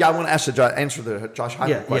I want to answer the Josh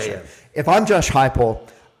Heupel question. Yeah. If I'm Josh Heupel,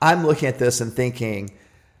 I'm looking at this and thinking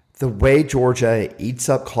the way Georgia eats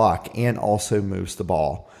up clock and also moves the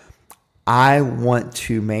ball, I want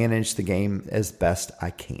to manage the game as best I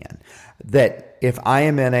can. That if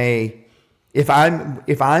I'm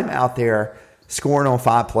out there scoring on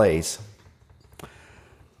 5 plays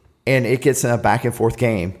and it gets in a back and forth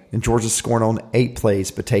game and Georgia's scoring on 8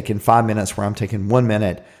 plays but taking 5 minutes where I'm taking 1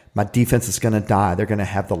 minute, my defense is going to die. They're going to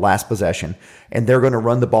have the last possession and they're going to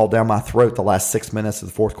run the ball down my throat the last 6 minutes of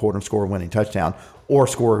the fourth quarter and score a winning touchdown or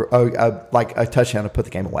score a touchdown to put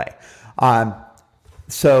the game away.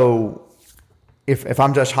 So if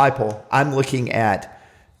I'm Josh Heupel, I'm looking at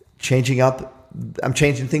changing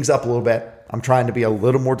things up a little bit. I'm trying to be a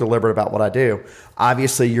little more deliberate about what I do.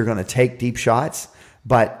 Obviously, you're going to take deep shots,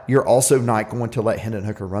 but you're also not going to let Hendon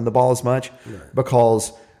Hooker run the ball as much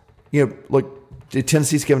because, look,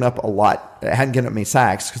 Tennessee's given up a lot. It hadn't given up many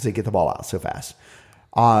sacks because they get the ball out so fast.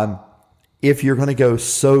 If you're going to go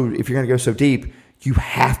so deep, you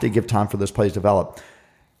have to give time for those plays to develop.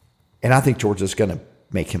 And I think Georgia's going to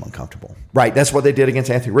make him uncomfortable. Right. That's what they did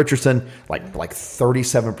against Anthony Richardson. Like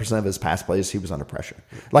 37% of his pass plays, he was under pressure.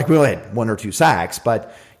 Like we only had 1 or 2 sacks,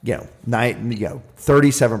 but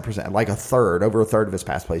 37%, like over a third of his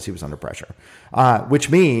pass plays, he was under pressure.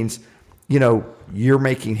 Which means, you're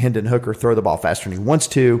making Hendon Hooker throw the ball faster than he wants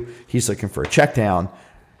to. He's looking for a check down.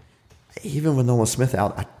 Even with Nolan Smith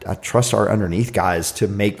out, I trust our underneath guys to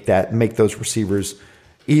make those receivers.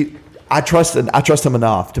 I trust them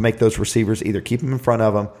enough to make those receivers either keep them in front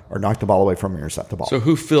of them or knock the ball away from them and intercept the ball. So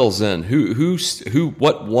who fills in?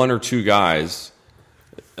 What 1 or 2 guys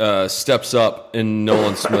steps up in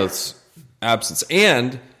Nolan Smith's absence?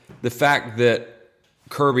 And the fact that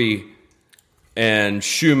Kirby and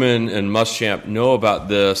Schumann and Muschamp know about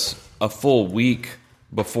this a full week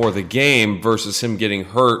before the game versus him getting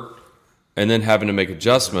hurt and then having to make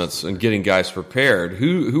adjustments and getting guys prepared.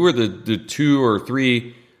 Who are the 2 or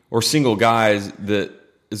 3 or single guys that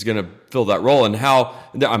is going to fill that role? And how,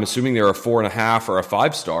 I'm assuming they're a 4.5 or a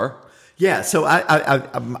 5-star. Yeah, so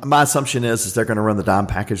my assumption is they're going to run the dime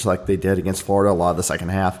package like they did against Florida a lot of the second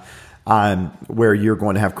half, where you're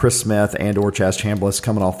going to have Chris Smith and or Chaz Chambliss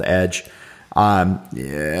coming off the edge.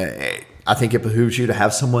 I think it behooves you to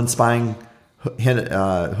have someone spying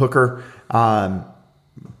Hooker.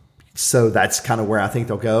 So that's kind of where I think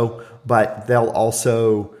they'll go. But they'll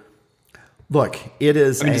also look. It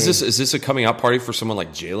is. Is this a coming out party for someone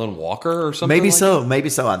like Jalen Walker or something? Maybe so.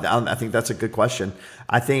 I think that's a good question.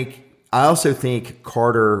 I also think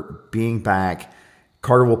Carter being back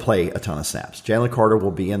Carter will play a ton of snaps. Jalen Carter will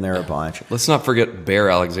be in there a bunch. Let's not forget Bear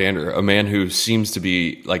Alexander, a man who seems to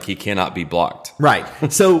be like he cannot be blocked. Right.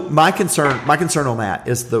 So my concern on that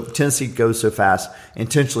is the Tennessee goes so fast,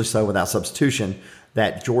 intentionally so without substitution,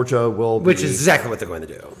 that Georgia will be, which is exactly what they're going to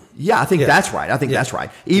do. Yeah, I think that's right. I think that's right.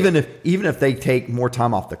 Even if they take more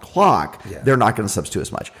time off the clock, they're not going to substitute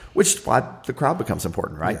as much, which is why the crowd becomes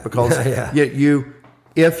important, right? Yeah. Because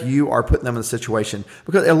if you are putting them in a situation,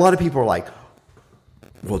 because a lot of people are like,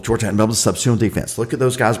 well, Georgia hadn't been able to substitute on defense. Look at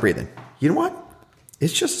those guys breathing. You know what?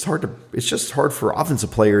 It's just as hard for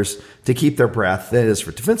offensive players to keep their breath than it is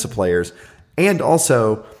for defensive players. And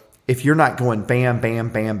also, if you're not going bam, bam,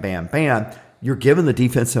 bam, bam, bam, you're giving the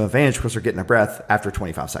defensive advantage because they're getting a breath after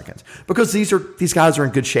 25 seconds. Because these guys are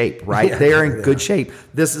in good shape, right? They are in good shape.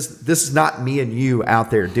 This is not me and you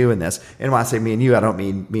out there doing this. And when I say me and you, I don't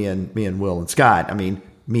mean me and Will and Scott. I mean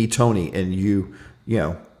me, Tony, and you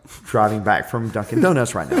driving back from Dunkin'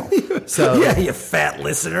 Donuts right now. So yeah, you fat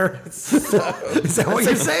listener. Is that what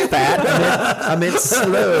you're saying? Fat. I meant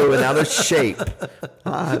slow and out of shape.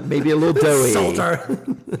 Maybe a little doughy. Salter.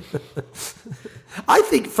 I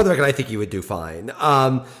think, for the record, I think you would do fine.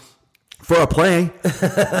 For a play.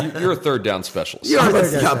 You're a third down specialist.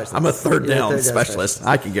 I'm a third down specialist.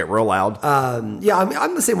 I can get real loud. I'm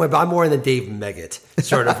the same way, but I'm more in the Dave Meggett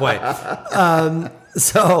sort of way.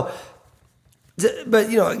 But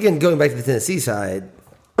again, going back to the Tennessee side,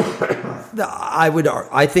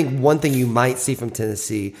 I think one thing you might see from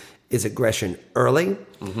Tennessee is aggression early,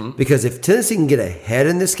 because if Tennessee can get ahead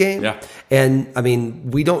in this game, and I mean,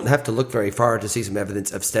 we don't have to look very far to see some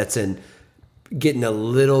evidence of Stetson getting a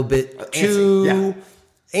little bit too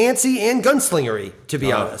antsy and gunslingery, to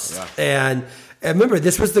be honest. And remember,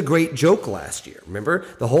 this was the great joke last year. Remember,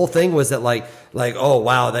 the whole thing was that like oh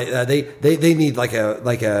wow, they need like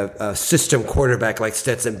a system quarterback like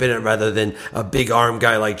Stetson Bennett rather than a big arm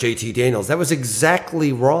guy like JT Daniels. That was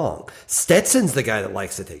exactly wrong. Stetson's the guy that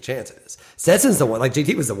likes to take chances. Stetson's the one, like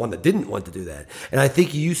JT was the one that didn't want to do that. And I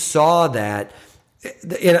think you saw that.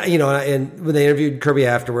 And when they interviewed Kirby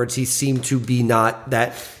afterwards, he seemed to be not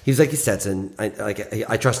that. He was like, Stetson.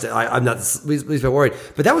 I trust it. I'm not least bit worried.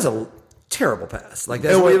 But that was a terrible pass. Like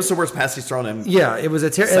that. It was the worst pass he's thrown in. Yeah, it was a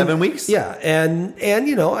terrible 7 weeks. Yeah, and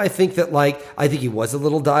I think that I think he was a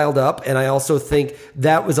little dialed up, and I also think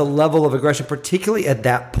that was a level of aggression, particularly at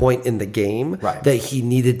that point in the game, that he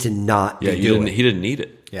needed to not. Yeah, he didn't need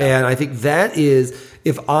it. Yeah. And I think that is,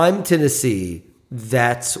 if I'm Tennessee,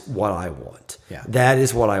 that's what I want. Yeah. That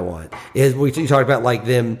is what I want. Is you talked about like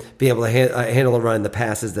them being able to handle the run and the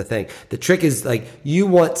pass is the thing. The trick is like you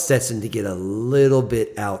want Stetson to get a little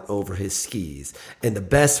bit out over his skis. And the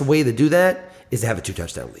best way to do that is to have a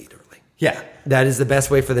 2-touchdown lead early. Yeah. That is the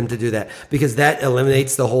best way for them to do that, because that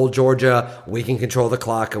eliminates the whole Georgia, we can control the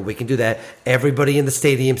clock and we can do that. Everybody in the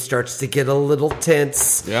stadium starts to get a little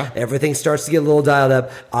tense. Yeah. Everything starts to get a little dialed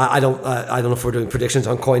up. I don't know if we're doing predictions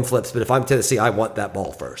on coin flips, but if I'm Tennessee, I want that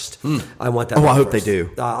ball first. I want that. Oh, ball I hope first. they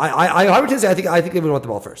do. I would Tennessee. I think they would want the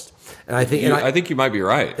ball first, and I think you might be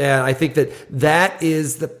right. And I think that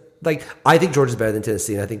is the. I think Georgia's better than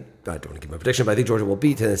Tennessee, and I don't want to give my prediction, but I think Georgia will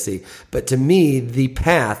beat Tennessee. But to me, the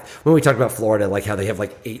path, when we talked about Florida, like how they have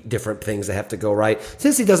like 8 different things that have to go right,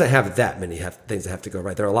 Tennessee doesn't have that many things that have to go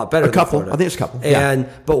right. They're a lot better than Florida. I think it's a couple.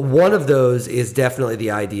 But one of those is definitely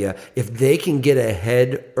the idea, if they can get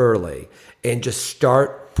ahead early and just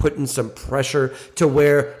start putting some pressure to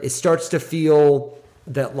where it starts to feel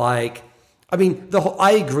that I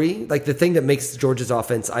agree. Like the thing that makes Georgia's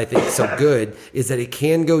offense, I think, so good is that it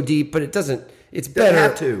can go deep, but it doesn't. It's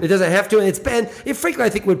better. It doesn't have to, and it's been. It frankly, I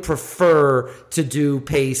think, would prefer to do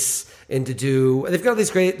pace and to do. They've got these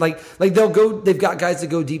great they'll go. They've got guys that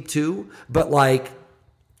go deep too, but I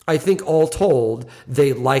think all told,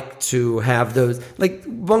 they like to have those. Like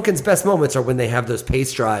Bunkin's best moments are when they have those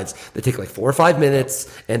pace drives that take like 4 or 5 minutes,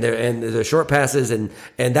 and they're short passes, and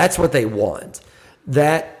that's what they want.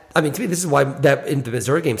 To me, this is why that in the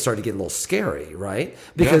Missouri game started to get a little scary, right?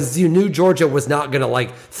 Because you knew Georgia was not going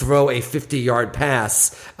to throw a 50-yard pass.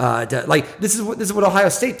 This is what Ohio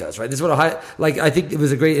State does, right? This is what Ohio. I think it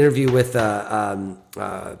was a great interview with. Forgive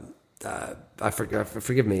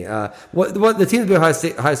me. What the team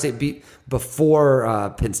that Ohio State beat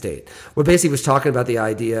before Penn State, where basically was talking about the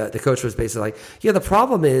idea. The coach was basically the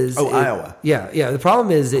problem is Iowa. The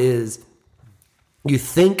problem is you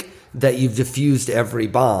think that you've diffused every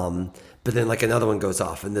bomb, but then like another one goes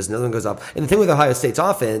off, and there's another one goes off. And the thing with Ohio State's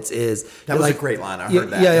offense is that was like, a great line. I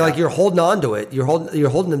heard that. Yeah, like you're holding on to it. You're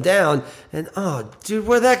holding them down, and dude,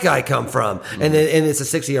 where'd that guy come from? Mm-hmm. And it's a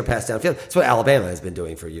 60-yard pass downfield. That's what Alabama has been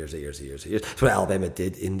doing for years and years and years and years. That's what Alabama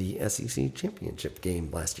did in the SEC championship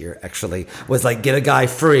game last year. Actually, was like get a guy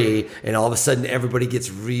free, and all of a sudden everybody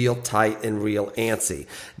gets real tight and real antsy.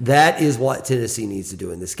 That is what Tennessee needs to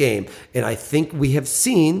do in this game, and I think we have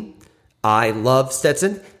seen. I love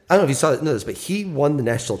Stetson. I don't know if you saw this, but he won the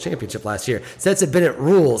national championship last year. Stetson Bennett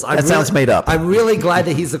rules. That sounds made up. I'm really glad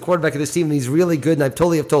that he's the quarterback of this team, and he's really good, and I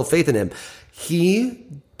totally have total faith in him. He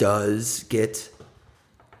does get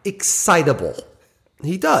excitable.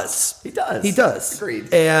 He does.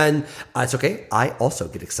 Agreed. And it's okay. I also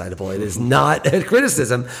get excitable. It is not a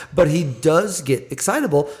criticism, but he does get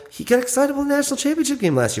excitable. He got excitable in the national championship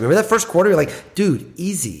game last year. Remember that first quarter? You're like, dude,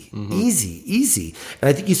 easy. And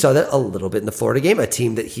I think you saw that a little bit in the Florida game, a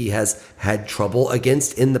team that he has had trouble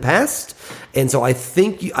against in the past. And so I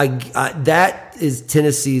think that is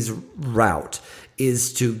Tennessee's route,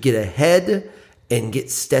 is to get ahead and get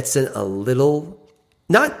Stetson a little.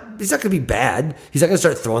 He's not going to be bad. He's not going to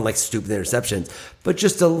start throwing like stupid interceptions, but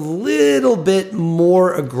just a little bit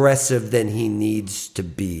more aggressive than he needs to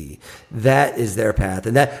be. That is their path.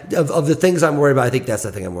 And that of the things I'm worried about, I think that's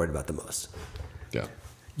the thing I'm worried about the most. Yeah.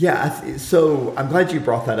 Yeah. So I'm glad you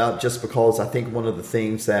brought that up, just because I think one of the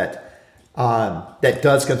things that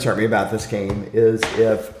does concern me about this game is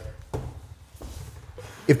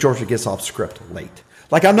if Georgia gets off script late.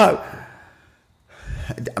 Like I'm not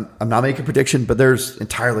making a prediction, but there's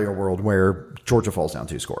entirely a world where Georgia falls down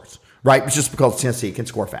 2 scores, right? It's just because Tennessee can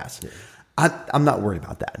score fast. Yeah. I'm not worried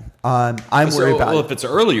about that. I'm worried about. Well, if it's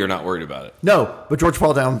early, you're not worried about it. No, but Georgia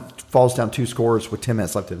falls down 2 scores with 10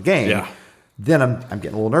 minutes left in the game. Yeah. Then I'm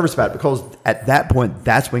getting a little nervous about it, because at that point,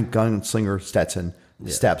 that's when Gunslinger Stetson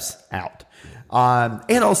steps out. And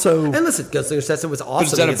listen, Gunslinger Stetson was awesome.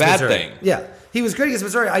 But is that a bad Missouri. thing? Yeah, he was great against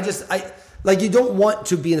Missouri. Like, you don't want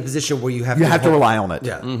to be in a position where you have to rely on it.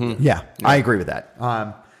 Yeah. Mm-hmm. Yeah, I agree with that.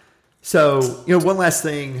 So, one last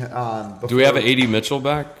thing. Do we have an A.D. Mitchell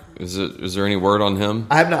back? Is there any word on him?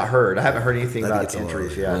 I have not heard. I haven't heard anything about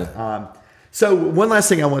injuries yet. Yeah. So one last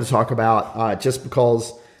thing I want to talk about, just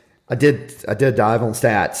because I did dive on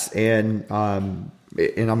stats, and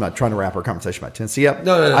I'm not trying to wrap our conversation about Tennessee up.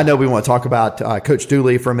 No. I know we want to talk about Coach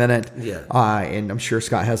Dooley for a minute. Yeah. And I'm sure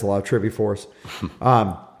Scott has a lot of trivia for us.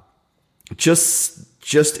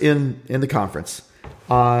 Just in the conference,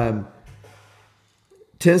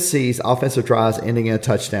 Tennessee's offensive drives ending in a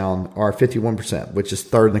touchdown are 51%, which is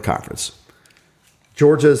 3rd in the conference.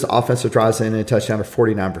 Georgia's offensive drives ending in a touchdown are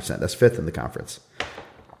 49%. That's 5th in the conference.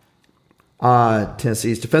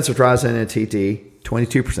 Tennessee's defensive drives ending in a TD,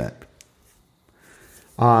 22%.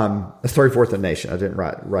 That's 34th in the nation. I didn't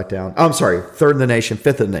write down. Oh, I'm sorry, 3rd in the nation,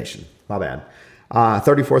 5th in the nation. My bad.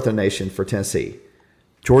 34th in the nation for Tennessee.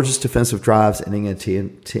 Georgia's defensive drives ending in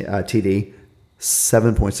TD,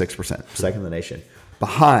 7.6%, 2nd in the nation.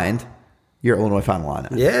 Behind your Illinois Final Line.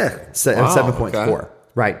 Yeah. 7.4. Okay.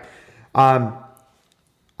 Right.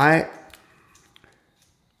 I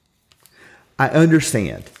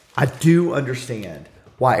understand. I do understand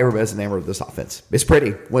why everybody's enamored with this offense. It's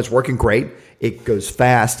pretty. When it's working great, it goes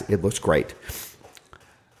fast, it looks great.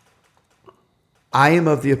 I am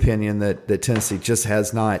of the opinion that Tennessee just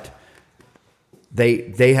has not.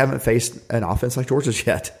 They haven't faced an offense like Georgia's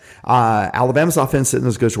yet. Alabama's offense isn't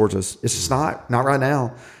as good as Georgia's. It's just not right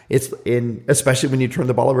now. Especially when you turn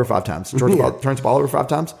the ball over 5 times. Georgia turns the ball over 5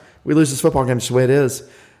 times. We lose this football game just the way it is.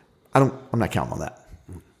 I'm not counting on that.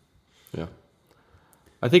 Yeah,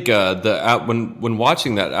 I think when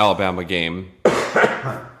watching that Alabama game,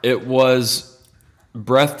 it was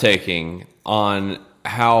breathtaking on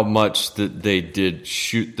how much that they did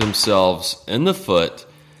shoot themselves in the foot.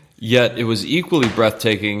 Yet it was equally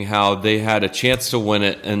breathtaking how they had a chance to win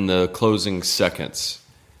it in the closing seconds.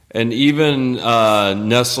 And even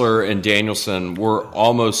Nessler and Danielson were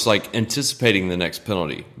almost like anticipating the next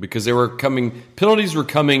penalty, because penalties were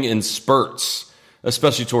coming in spurts,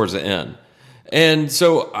 especially towards the end. And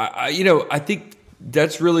so I think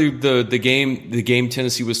that's really the game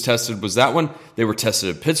Tennessee was tested was that one. They were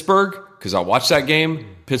tested at Pittsburgh, because I watched that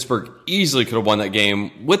game. Pittsburgh easily could have won that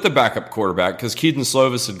game with the backup quarterback, because Keaton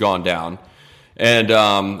Slovis had gone down. And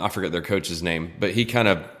I forget their coach's name, but he kind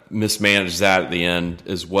of mismanaged that at the end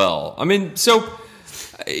as well. I mean, so,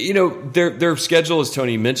 their schedule, as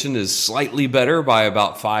Tony mentioned, is slightly better by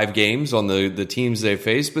about 5 games on the teams they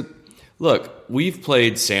face. But look, we've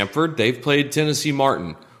played Samford. They've played Tennessee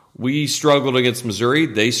Martin. We struggled against Missouri.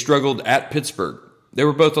 They struggled at Pittsburgh. They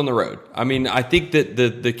were both on the road. I mean, I think that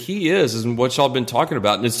the key is what y'all been talking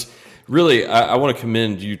about, and it's really, I want to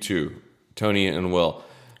commend you two, Tony and Will.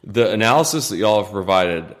 The analysis that y'all have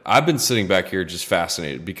provided, I've been sitting back here just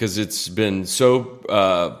fascinated because it's been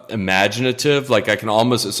so imaginative. Like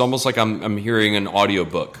it's almost like I'm hearing an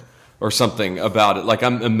audiobook or something about it. Like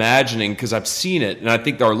I'm imagining because I've seen it. And I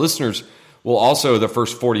think our listeners will also, the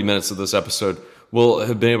first 40 minutes of this episode, will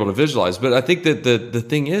have been able to visualize. But I think that the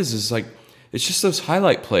thing is like, it's just those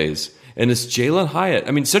highlight plays. And it's Jalen Hyatt.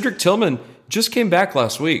 I mean, Cedric Tillman just came back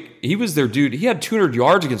last week. He was their dude. He had 200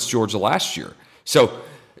 yards against Georgia last year. So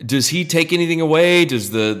does he take anything away? Does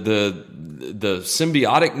the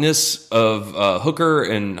symbioticness of Hooker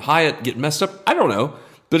and Hyatt get messed up? I don't know.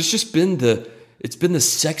 But it's just been the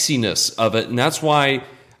sexiness of it. And that's why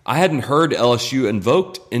I hadn't heard LSU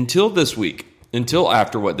invoked until this week, until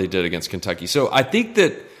after what they did against Kentucky. So I think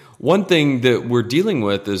that one thing that we're dealing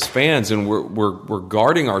with as fans, and we're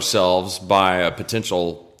guarding ourselves by a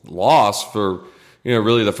potential loss for,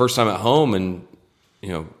 really the first time at home in,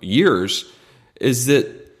 years, is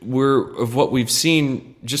that of what we've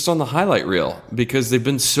seen just on the highlight reel because they've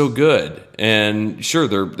been so good. And sure,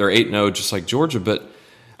 they're 8-0 just like Georgia, but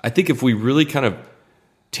I think if we really kind of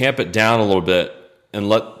tamp it down a little bit and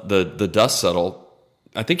let the dust settle,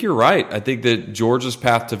 I think you're right. I think that Georgia's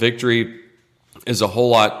path to victory is a whole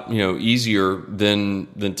lot, easier than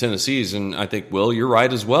Tennessee's. And I think, Will, you're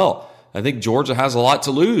right as well. I think Georgia has a lot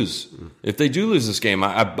to lose if they do lose this game.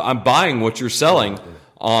 I'm buying what you're selling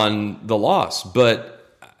on the loss, but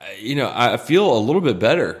I feel a little bit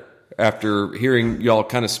better after hearing y'all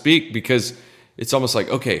kind of speak because it's almost like,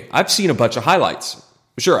 okay, I've seen a bunch of highlights.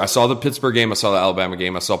 Sure, I saw the Pittsburgh game, I saw the Alabama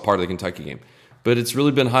game, I saw part of the Kentucky game, but it's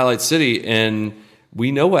really been highlight city, and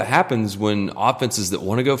we know what happens when offenses that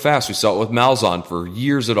want to go fast. We saw it with Malzahn for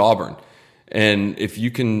years at Auburn, and if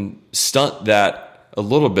you can stunt that a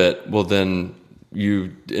little bit, well, then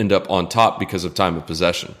you end up on top because of time of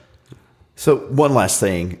possession. So one last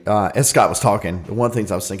thing, as Scott was talking, one of the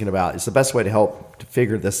things I was thinking about is the best way to help to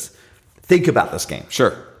think about this game.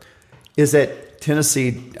 Sure. Is that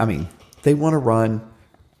Tennessee, they want to run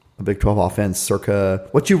a Big 12 offense circa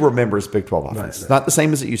what you remember as Big 12 offense. Right. Not the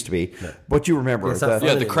same as it used to be. No. What you remember.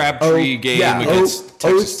 The Crabtree game against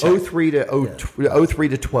Texas Tech. 03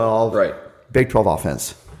 to 12. Right. Big 12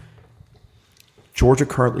 offense. Georgia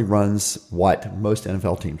currently runs what most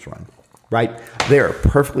NFL teams run. Right? They're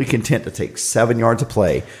perfectly content to take 7 yards of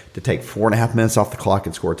play, to take 4.5 minutes off the clock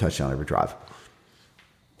and score a touchdown every drive.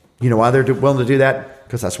 You know why they're willing to do that?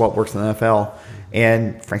 Because that's what works in the NFL.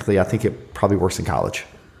 And frankly, I think it probably works in college.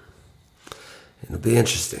 It'll be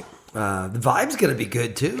interesting. The vibe's going to be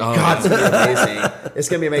good, too. Oh, God, it's going to be amazing. It's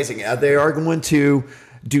going to be amazing. They are going to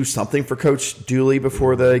do something for Coach Dooley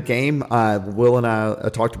before the game. Will and I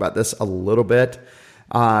talked about this a little bit.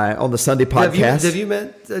 On the Sunday podcast.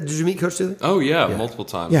 Did you meet Coach Dooley? Oh, yeah, multiple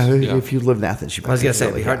times. Yeah, if you live in Athens, you probably I was going to say,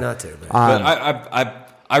 it'd be hard not to. But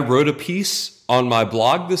I wrote a piece on my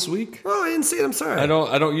blog this week. Oh, I didn't see it. I'm sorry. I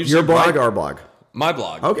don't usually Your blog or our blog? My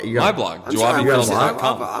blog. Okay, my blog.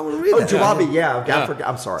 JawabiFilms.com. I want to read that. Jawabi, yeah.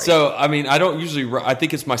 I'm sorry. So, I don't usually. I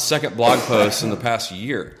think it's my second blog post in the past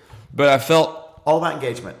year. But I felt all that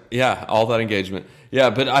engagement. Yeah, all that engagement. Yeah,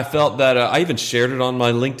 but I felt that I even shared it on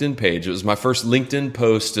my LinkedIn page. It was my first LinkedIn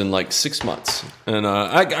post in like 6 months, and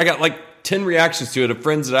I got like 10 reactions to it of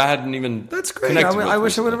friends that I hadn't even. That's great. I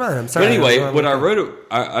wish I would have read it. I'm sorry. But anyway, when I wrote it,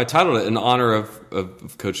 I titled it in honor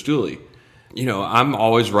of Coach Dooley. I'm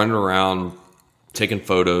always running around taking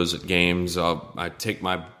photos at games. I take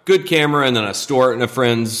my good camera and then I store it in a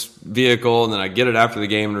friend's vehicle, and then I get it after the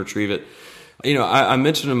game and retrieve it. I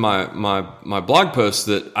mentioned in my blog post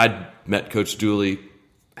that I'd met Coach Dooley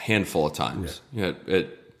a handful of times at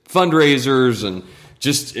fundraisers and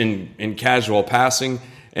just in casual passing.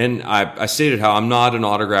 And I stated how I'm not an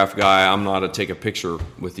autograph guy. I'm not a take a picture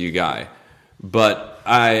with you guy. But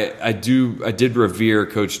I did revere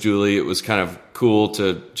Coach Dooley. It was kind of cool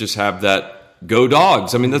to just have that go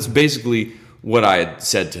Dogs. That's basically what I had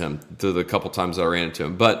said to him the couple times I ran into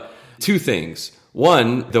him. But two things.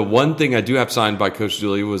 One, the one thing I do have signed by Coach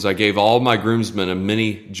Dooley was I gave all my groomsmen a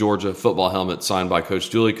mini Georgia football helmet signed by Coach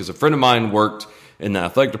Dooley because a friend of mine worked in the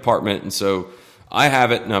athletic department, and so I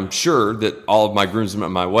have it, and I'm sure that all of my groomsmen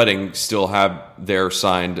at my wedding still have their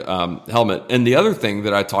signed helmet. And the other thing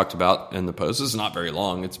that I talked about in the post, this is not very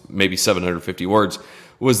long, it's maybe 750 words,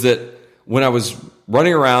 was that when I was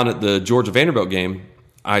running around at the Georgia Vanderbilt game,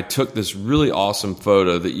 I took this really awesome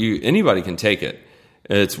photo that anybody can take it.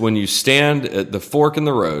 It's when you stand at the fork in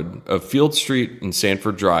the road of Field Street and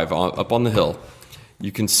Sanford Drive up on the hill,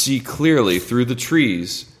 you can see clearly through the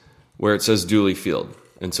trees where it says Dooley Field.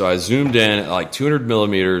 And so I zoomed in at like 200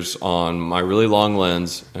 millimeters on my really long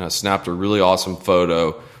lens, and I snapped a really awesome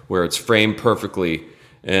photo where it's framed perfectly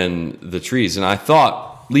in the trees. And I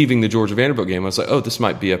thought, leaving the Georgia Vanderbilt game, I was like, oh, this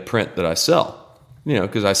might be a print that I sell,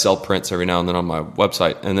 because I sell prints every now and then on my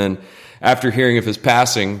website. And then after hearing of his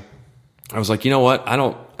passing, I was like, you know what? I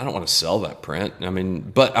don't want to sell that print.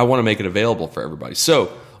 But I want to make it available for everybody.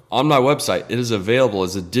 So on my website, it is available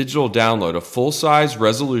as a digital download, a full-size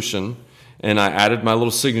resolution, and I added my little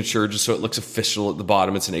signature just so it looks official at the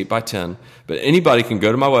bottom. It's an 8x10. But anybody can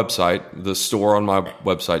go to my website, the store on my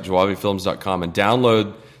website, joavifilms.com, and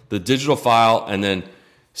download the digital file and then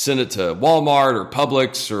send it to Walmart or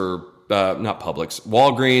Publix or not Publix,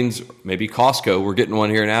 Walgreens, maybe Costco. We're getting one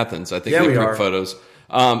here in Athens. I think they print photos.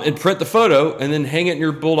 And print the photo and then hang it in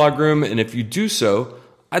your Bulldog room. And if you do so,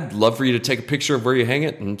 I'd love for you to take a picture of where you hang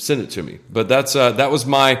it and send it to me. But that was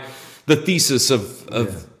the thesis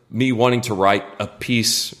of me wanting to write a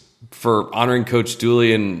piece for honoring Coach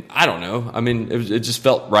Dooley. And I don't know. It just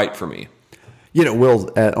felt right for me.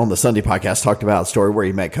 Will on the Sunday podcast talked about a story where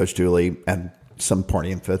he met Coach Dooley and some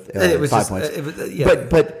party in fifth. And it was 5 points.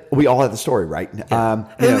 But we all have the story, right? Yeah.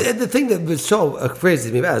 And the thing that was so crazy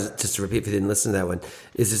to me about it, just to repeat if you didn't listen to that one,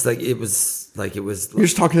 is just it was. You're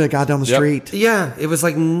just talking to the guy down the street. Yeah, it was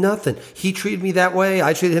like nothing. He treated me that way.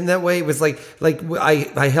 I treated him that way. It was like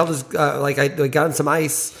I held his I got him some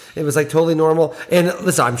ice. It was like totally normal. And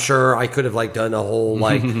listen, I'm sure I could have done a whole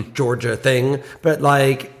Georgia thing, but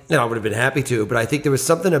I would have been happy to. But I think there was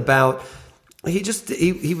something about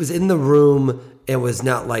he was in the room and was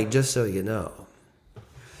not just so you know.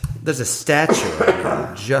 There's a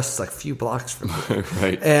statue just a few blocks from me.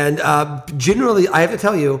 Right. And generally, I have to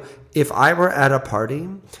tell you, if I were at a party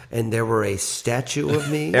and there were a statue of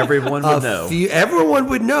me, everyone would know. Everyone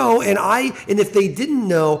would know, and if they didn't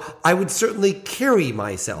know, I would certainly carry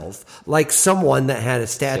myself like someone that had a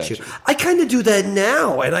statue. I kind of do that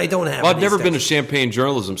now, and I don't have. Well, I've never been to Champaign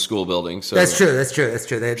Journalism School building, so that's true.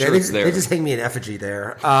 They just hang me in effigy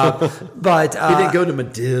there. But he didn't go to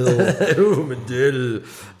Medill. Medill.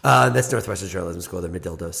 That's Northwestern Journalism School. They're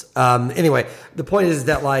Medildos. Anyway, the point is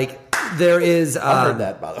that there is. I heard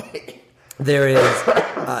that, by the way. There is,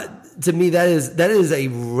 to me, that is a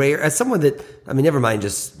rare. As someone that, never mind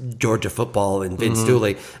just Georgia football and Vince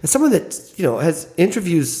Dooley, as someone that has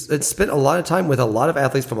interviews and spent a lot of time with a lot of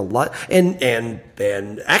athletes from a lot and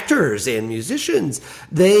actors and musicians,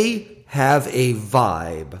 they have a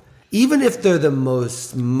vibe. Even if they're the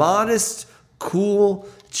most modest, cool,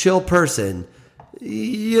 chill person,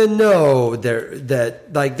 they know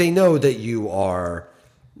that you are.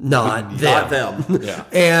 Not them. Yeah.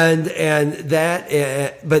 and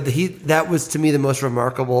that, but that was to me the most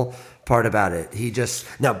remarkable part about it.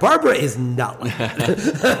 Now Barbara is not like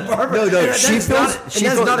that. Barbara, no,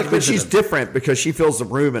 she's different because she fills the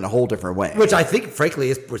room in a whole different way. Which I think,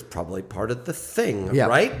 frankly, was probably part of the thing,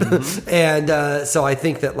 right? Mm-hmm. And so I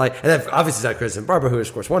think that, and obviously it's not criticism Barbara, who is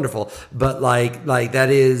of course wonderful, but that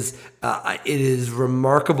is, it is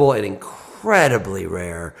remarkable and incredibly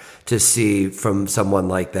rare to see from someone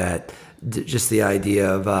like that. Just the idea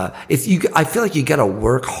of I feel like you got to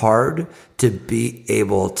work hard to be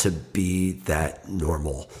able to be that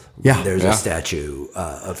normal. Yeah, there's a statue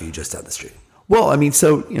of you just down the street. Well, I'm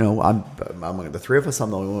among the three of us.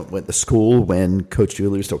 I'm the only one who went to school when Coach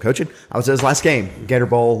Dooley was still coaching. I was at his last game, Gator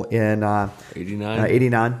Bowl in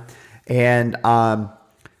 89. And one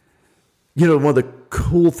of the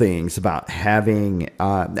cool things about having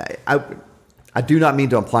I do not mean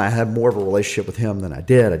to imply I had more of a relationship with him than I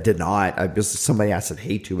did. I did not. I was somebody I said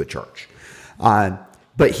hey to at church.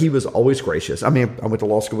 But he was always gracious. I went to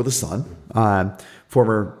law school with his son,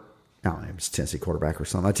 former, I don't know, he was a Tennessee quarterback or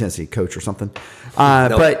something, a Tennessee coach or something.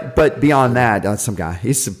 Nope. But beyond that, some guy.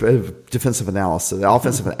 He's a defensive analyst, the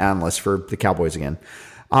offensive analyst for the Cowboys again.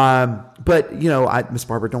 But Miss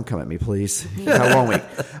Barbara, don't come at me, please. Have a long week.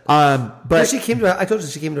 But I told you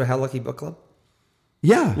she came to a How Lucky Book Club.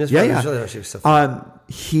 Yeah. She was so fun.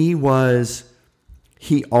 He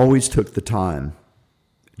always took the time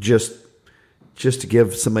just to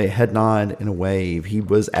give somebody a head nod and a wave. He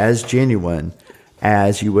was as genuine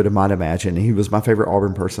as you might imagine. He was my favorite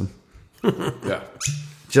Auburn person. Yeah.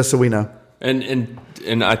 Just so we know. And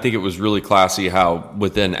I think it was really classy how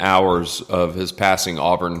within hours of his passing,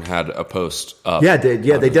 Auburn had a post up. Yeah, they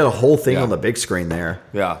did a whole thing on the big screen there.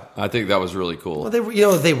 Yeah, I think that was really cool. Well,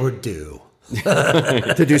 they were due.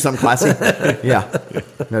 To do something classy. Yeah,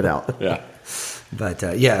 no doubt. Yeah. But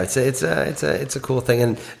it's a cool thing,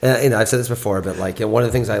 and I've said this before, but one of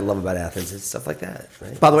the things I love about Athens is stuff like that.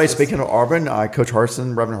 Right? By the way, speaking of Auburn, Coach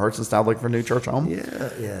Reverend Hartson's now looking for a new church home. Yeah.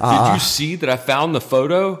 Did you see that I found the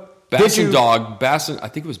photo? I think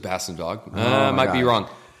it was Bassin Dog. I might be wrong.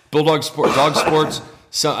 Bulldog Sport, Dog Sports.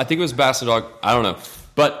 I think it was Bassin Dog. I don't know.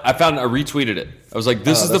 But I retweeted it. I was like,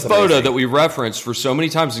 this is the that's photo amazing. that we referenced for so many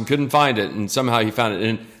times and couldn't find it. And somehow he found it.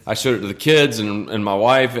 And I showed it to the kids and my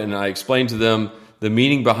wife, and I explained to them the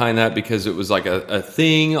meaning behind that because it was like a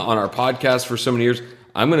thing on our podcast for so many years.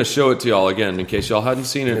 I'm going to show it to y'all again in case y'all hadn't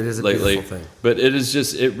seen it is a lately. beautiful thing. But it is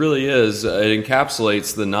just, it really is. It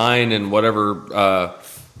encapsulates the 9 and whatever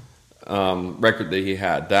record that he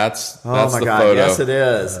had. That's Oh my the God! photo. Yes, it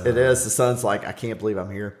is. It is. The son's like, I can't believe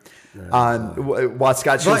I'm here. What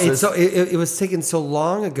Scott shows Right, us. so it was taken so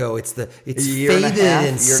long ago. It's A year and a faded half,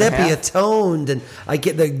 and year and a half. sepia toned, and I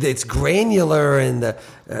get it's granular and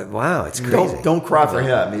wow, it's crazy. Don't cry for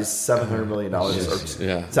him. He's $700 million.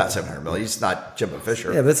 Yeah. It's not $700 million. He's not Jimbo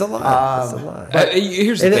Fisher. Yeah, but it's a lot. It's a lot.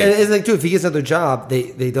 Here's the And thing. it's like too, if he gets another job,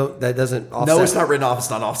 they don't. That doesn't offset. No, it's not written off. It's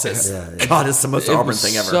not offset. Yeah. God, it's the most Auburn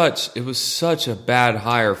thing ever. It was such a bad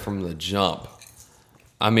hire from the jump.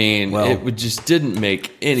 I mean, Well- it just didn't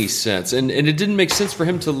make any sense. And it didn't make sense for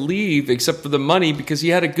him to leave except for the money because he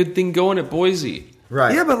had a good thing going at Boise.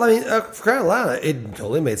 Right. Yeah, but I mean, for crying out loud, it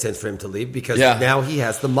totally made sense for him to leave because Yeah. now he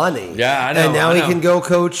has the money. Yeah, I know, And now I he know. can go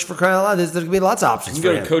coach for crying out loud. There's going to be lots of options You for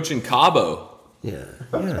can go him. to coach in Cabo. Yeah.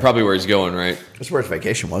 Probably where he's going, right? That's where his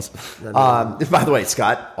vacation was. By the way,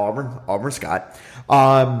 Scott, Auburn, Scott.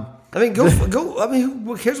 I mean, go. I mean,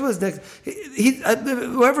 who cares what his next?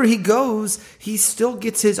 Wherever he goes, he still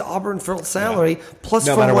gets his Auburn full salary plus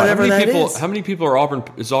No from matter what. whatever that is. How many people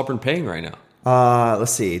is Auburn paying right now?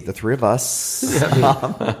 Let's see, the three of us.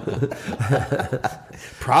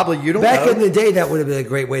 Probably you don't Back know. in the day, that would have been a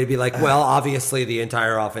great way to be like, well, obviously the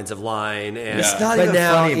entire offensive line, and It's not even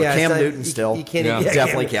funny, but it's Cam not- Newton still. You can't, Yeah.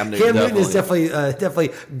 Definitely Cam Newton. Cam Newton has Definitely. definitely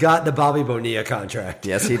got the Bobby Bonilla contract.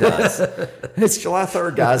 Yes, he does. It's July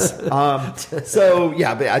 3rd, guys. So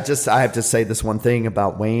yeah, but I have to say this one thing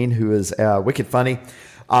about Wayne, who is wicked funny.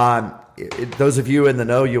 Those of you in the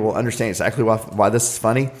know, you will understand exactly why this is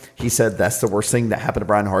funny. He said that's the worst thing that happened to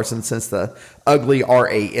Brian Harsin since the ugly RA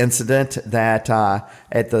incident that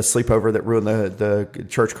at the sleepover that ruined the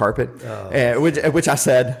church carpet. Which I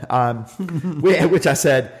said,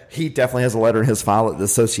 he definitely has a letter in his file at the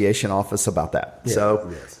association office about that. Yeah, so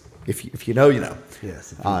yes. if you know, you know.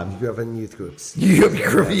 Yes, if you grew up in youth groups. You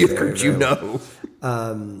grew up in youth groups, you know.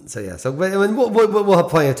 We'll have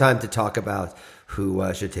plenty of time to talk about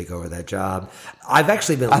who should take over that job. I've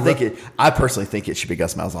actually been. I personally think it should be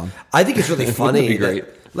Gus Malzahn. I think it's really funny. be great.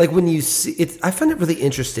 Like when you see it, I find it really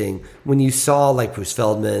interesting when you saw like Bruce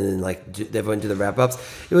Feldman and like everyone do the wrap ups.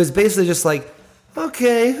 It was basically just like,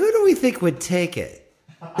 okay, who do we think would take it?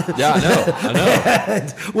 Yeah, I know.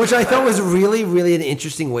 Which I thought was really, really an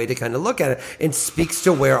interesting way to kind of look at it and speaks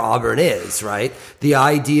to where Auburn is, right? The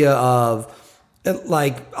idea of,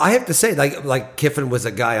 like, I have to say, like Kiffin was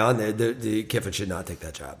a guy on there. Kiffin should not take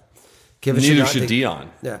that job. Neither should Deion.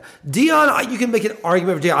 Yeah. Deion, you can make an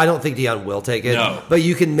argument for Deion. I don't think Deion will take it. No. But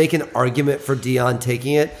you can make an argument for Deion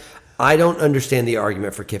taking it. I don't understand the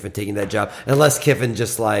argument for Kiffin taking that job unless Kiffin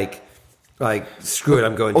just like screw it,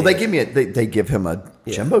 I'm going. Well, Deion. they give him a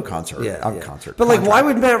Jimbo concert. Concert. But like, contract. why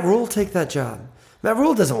would Matt Rule take that job? Matt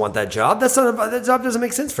Rule doesn't want that job. That job doesn't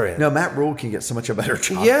make sense for him. No, Matt Rule can get so much a better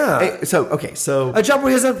job. Yeah. Hey, so A job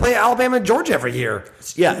where he doesn't play Alabama and Georgia every year.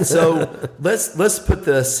 yeah. So let's put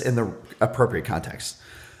this in the appropriate context.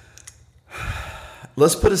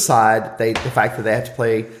 Let's put aside the fact that they have to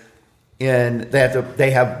play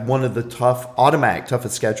they have one of the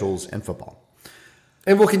toughest schedules in football.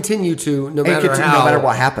 And we'll continue to no And matter continue how, no matter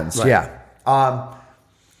what happens. Right. Yeah.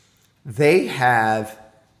 They have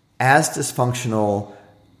as dysfunctional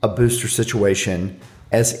a booster situation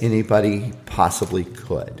as anybody possibly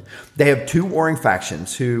could. They have two warring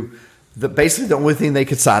factions who basically the only thing they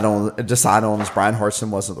could decide on is Brian Harsin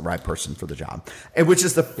wasn't the right person for the job, and which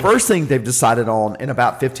is the first thing they've decided on in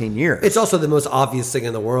about 15 years. It's also the most obvious thing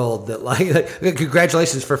in the world that like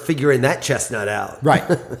congratulations for figuring that chestnut out. Right.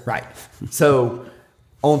 So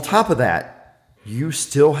on top of that, you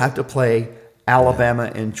still have to play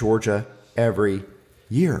Alabama and Georgia every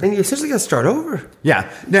year. And you essentially got to start over.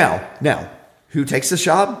 Yeah. Now, who takes this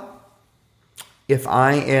job? If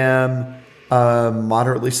I am a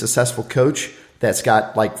moderately successful coach that's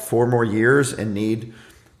got like 4 more years and need,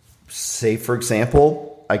 say, for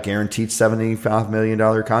example, a guaranteed $75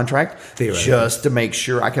 million contract just to make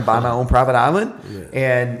sure I can buy my own private island,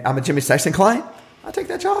 and I'm a Jimmy Sexton client, I'll take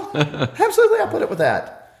that job. Absolutely, I'll put it with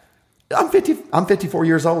that. I'm 54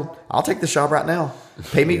 years old. I'll take this job right now.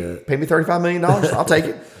 Pay me $35 million. I'll take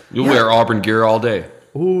it. You'll wear Auburn gear all day.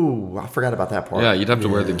 Ooh, I forgot about that part. Yeah, you'd have to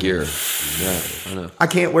wear the gear. Yeah, I know. I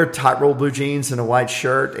can't wear tight roll blue jeans and a white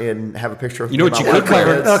shirt and have a picture of You know what you my could wife.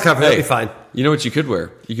 wear? That'll cover it. That'll be fine. You know what you could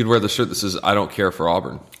wear? You could wear the shirt that says "I don't care for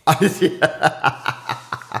Auburn."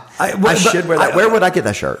 I should wear that. Where would I get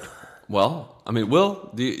that shirt? Well, I mean,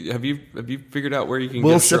 Will, have you figured out where you can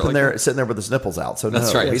Will's get a shirt sitting there with his nipples out. So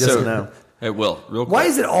That's no, right. He doesn't know. Hey, Will, real quick. Why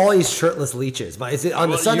is it always shirtless leeches? Is it on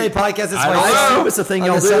the Sunday podcast? It's I my don't know. It's the thing on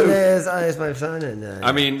y'all the do. Sundays, it's my son. And,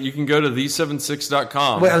 I mean, you can go to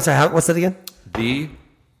the76.com. wait, I'm sorry. What's that again? The,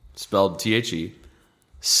 spelled THE,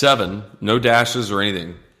 7, no dashes or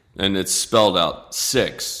anything. And it's spelled out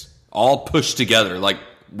 6, all pushed together like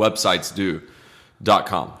websites do,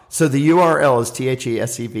 .com. So the URL is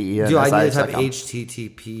THESEVE. Do I need to type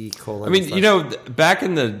HTTP:// I mean, you know, back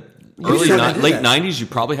in the late 90s, you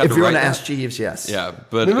probably had If to you write want to that. ask Jeeves, yes. Yeah,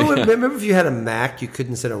 but remember if you had a Mac, you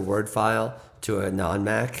couldn't send a Word file to a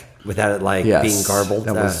non-Mac without it Yes. being garbled.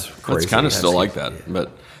 That was crazy. it's kind of still like that.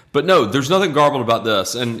 But no, there's nothing garbled about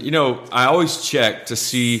this. And, you know, I always check to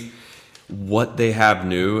see what they have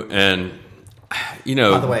new. And, you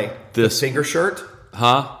know, By the way, this the finger shirt.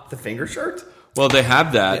 Huh? The finger shirt. Well, they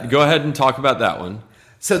have that. Go ahead and talk about that one.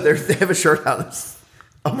 So they have a shirt out.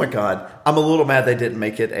 Oh my god, I'm a little mad they didn't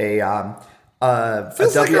make it a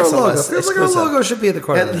Feels like our logo. WSLS Feels like our exclusive. logo should be at the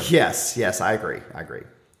corner. Yes, I agree.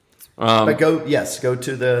 But go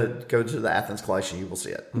to the Athens collection. You will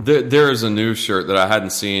see it. There is a new shirt that I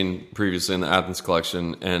hadn't seen previously in the Athens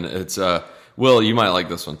collection, and it's Will, you might like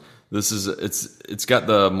this one. This is it's got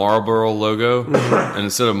the Marlboro logo, and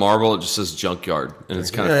instead of marble, it just says junkyard, and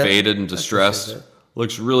it's kind of faded and distressed.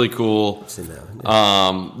 Looks really cool. There's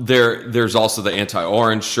also the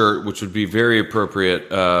anti-orange shirt, which would be very appropriate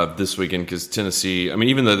this weekend because Tennessee. I mean,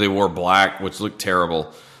 even though they wore black, which looked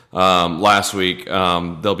terrible last week,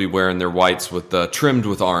 they'll be wearing their whites with trimmed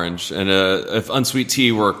with orange. And if Unsweet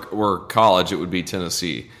Tea were college, it would be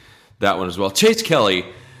Tennessee. That one as well. Chase Kelly.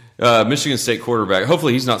 Michigan State quarterback.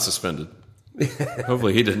 Hopefully he's not suspended.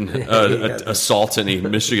 Hopefully he didn't assault any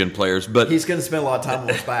Michigan players. But He's going to spend a lot of time on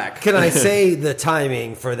his back. Can I say the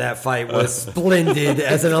timing for that fight was splendid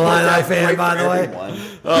as an Illini fan, Great by for the way? everyone.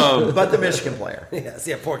 But the Michigan player. Yes,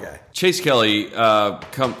 yeah, poor guy. Chase Kelly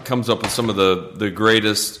comes up with some of the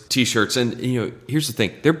greatest T-shirts. And, you know, here's the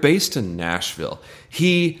thing. They're based in Nashville.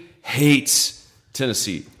 He hates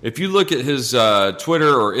Tennessee. If you look at his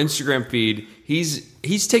Twitter or Instagram feed,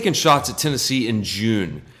 he's taken shots at Tennessee in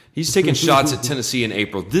June. He's taken shots at Tennessee in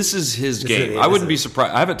April. This is his game. I wouldn't be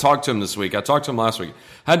surprised. I haven't talked to him this week. I talked to him last week.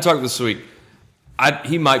 I hadn't talked this week.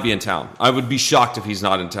 He might be in town. I would be shocked if he's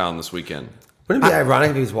not in town this weekend. Wouldn't it be ironic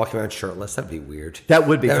if he was walking around shirtless? That'd be weird. That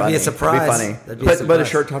would be funny. That would be a surprise. That'd be funny. But a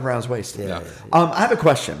shirt tied around his waist. Yeah. I have a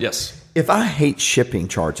question. Yes. If I hate shipping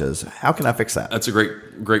charges, how can I fix that? That's a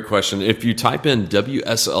great question. If you type in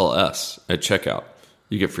WSLS at checkout,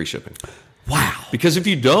 you get free shipping. Wow. Because if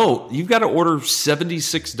you don't, you've got to order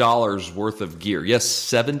 $76 worth of gear. Yes,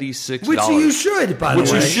 $76. Which you should, by the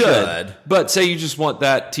way. Which you should. But say you just want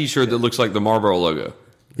that T-shirt that looks like the Marlboro logo.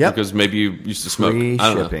 Yep. Because maybe you used to smoke. Free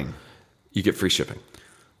I don't shipping. know. You get free shipping.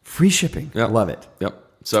 Free shipping. Yep. Love it. Yep.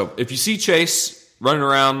 So if you see Chase running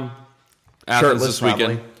around Athens Shirtless, this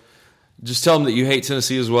weekend, probably. just tell him that you hate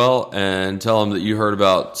Tennessee as well, and tell him that you heard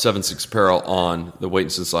about 7-6 Apparel on the Waiting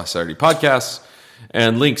Since Last Saturday podcast.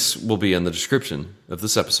 And links will be in the description of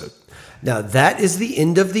this episode. Now, that is the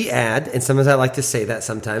end of the ad, and sometimes I like to say that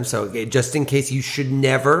sometimes, so just in case you should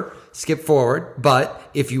never skip forward, but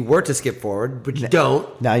if you were to skip forward, but you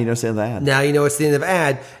don't, Now you know saying that. now you know it's the end of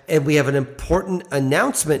ad, and we have an important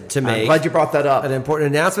announcement to make. I'm glad you brought that up. An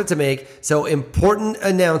important announcement to make. So, important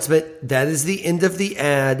announcement, that is the end of the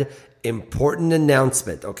ad. Important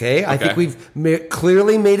announcement, okay? I think we've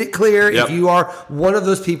clearly made it clear. Yep. If you are one of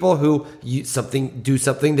those people who do something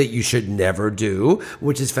that you should never do,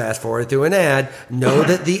 which is fast forward through an ad, know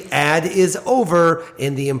that the ad is over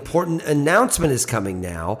and the important announcement is coming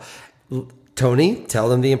now. Tony, tell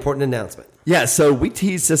them the important announcement. Yeah, so we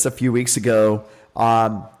teased this a few weeks ago.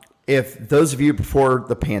 If those of you before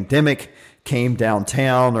the pandemic came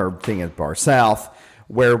downtown or being at Bar South,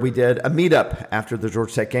 where we did a meetup after the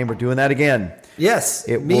Georgia Tech game, we're doing that again. Yes,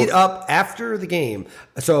 meet up after the game.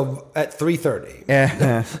 So at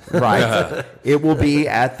 3:30. Right. It will be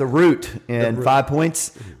at the Root in 5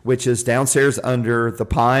 Points, which is downstairs under the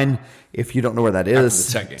Pine. If you don't know where that is,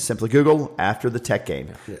 the Tech game. simply Google after the Tech game.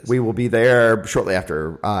 Yes. We will be there shortly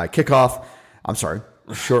after kickoff. I'm sorry,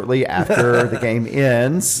 shortly after the game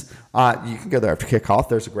ends. You can go there after kickoff.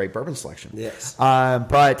 There's a great bourbon selection. Yes.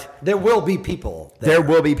 But there will be people there. There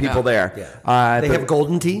will be people there. Yeah. They have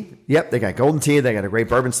golden tea? Yep, they got golden tea. They got a great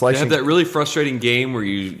bourbon They selection. have that really frustrating game where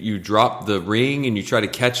you drop the ring and you try to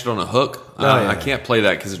catch it on a hook. I can't play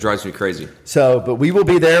that because it drives me crazy. So, but we will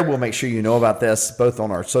be there. We'll make sure you know about this, both on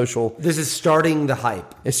our social. This is starting the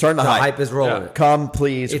hype. It's starting the hype. The hype is rolling. Come,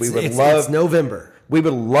 please. We would love. It's November. We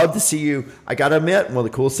would love to see you. I got to admit, one of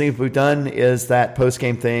the coolest things we've done is that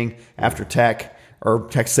post-game thing after Tech or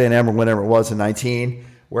Texas A&M or whenever it was in 19,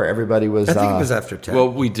 where everybody was. I think it was after Tech. Well,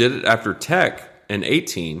 we did it after Tech in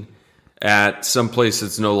 18 at some place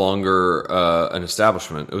that's no longer an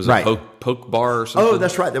establishment. It was Right. a poke bar or something. Oh,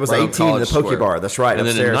 that's right. There was around 18, the College Poke Square. Bar. That's right. And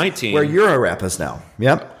then in upstairs, 19, where Eurorep is now.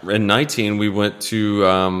 Yep. in 19, we went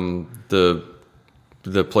to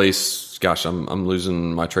the place. Gosh, I'm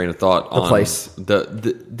losing my train of thought. The place.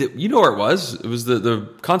 The you know where it was? It was the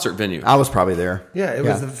concert venue. I was probably there. Yeah, it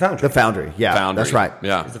was the Foundry. The Foundry. Yeah, Foundry. that's right.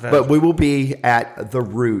 Yeah. But we will be at the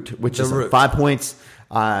Root, which is Root. 5 Points.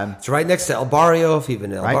 It's right next to El Barrio, if you've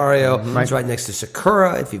been to El Right. Barrio. Mm-hmm. It's right next to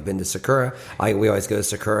Sakura, if you've been to Sakura. We always go to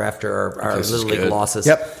Sakura after our place is Little League good. losses.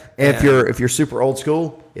 Yep. And if you're super old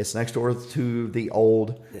school, it's next door to the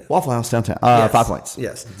old Waffle House downtown. Yes. 5 Points.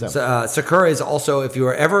 Yes. So- So, Sakura is also, if you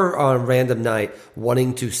are ever on a random night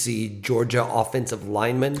wanting to see Georgia offensive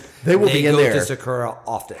linemen, They will be in go there. to Sakura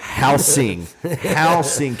often. Housing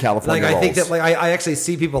California. Like I think rolls. that I actually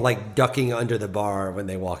see people like ducking under the bar when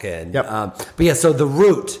they walk in. Yep. But yeah, so the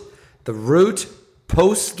Root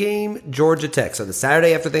post game Georgia Tech. So the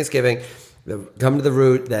Saturday after Thanksgiving, come to the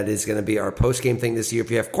Root. That is going to be our post game thing this year. If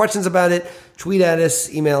you have questions about it, tweet at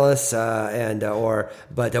us, email us,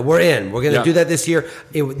 but we're in. We're going to do that this year.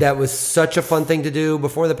 That was such a fun thing to do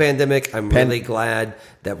before the pandemic. I'm really glad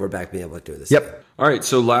that we're back being able to do this. Yep. All right,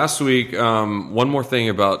 so last week, one more thing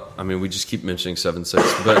about, we just keep mentioning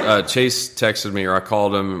 7-6, but Chase texted me, or I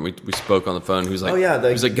called him, and we spoke on the phone. He was like,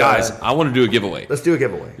 he's like, guys, I want to do a giveaway. Let's do a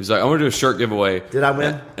giveaway. He's like, I want to do a shirt giveaway. Did I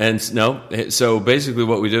win? And no. So basically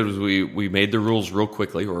what we did was we made the rules real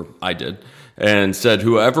quickly, or I did, and said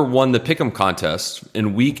whoever won the Pick'em contest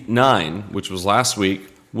in week 9, which was last week,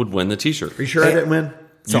 would win the T-shirt. Are you sure I didn't win?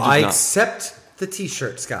 So You did I not. accept the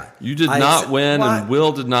T-shirt, Scott. You did not win, What? and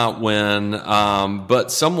Will did not win.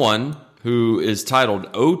 But someone who is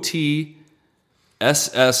titled OTSS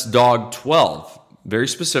Dog 12, very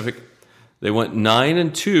specific. They went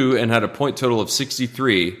 9-2 and had a point total of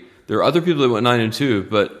 63. There are other people that went 9-2,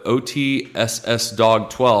 but OTSS Dog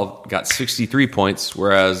 12 got 63 points,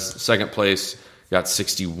 whereas second place got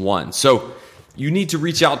 61. So you need to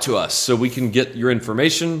reach out to us so we can get your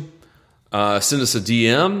information. Send us a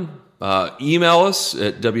DM. Email us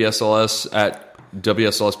at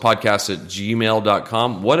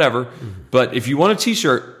wslspodcast@gmail.com, whatever. But if you want a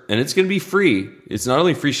T-shirt, and it's going to be free, it's not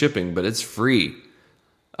only free shipping, but it's free.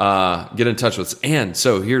 Get in touch with us. And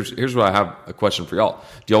so here's what I have a question for y'all.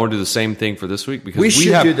 Do y'all want to do the same thing for this week? Because We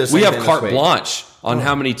should do the same we have thing carte this week. blanche on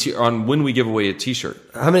how many on when we give away a T-shirt.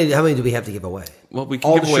 How many do we have to give away? Well, we can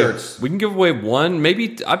All give the away. shirts. We can give away one,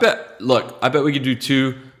 maybe. I bet we could do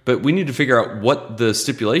 2, but we need to figure out what the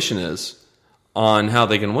stipulation is on how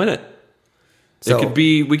they can win it. So- It could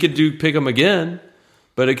be we could do pick 'em again,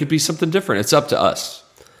 but it could be something different. It's up to us.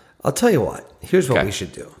 I'll tell you what. Here's what Okay. we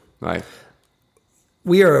should do. Right.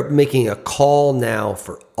 We are making a call now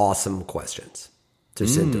for awesome questions to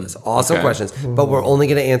send to us. Awesome okay. questions, but we're only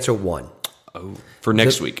going to answer one. For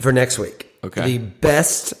next week. For next week. Okay. The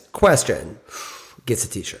best question gets a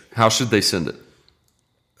T-shirt. How should they send it?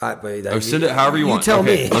 Send it however you want. You tell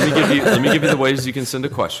Okay, me. Let me give you the ways you can send a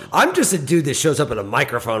question. I'm just a dude that shows up at a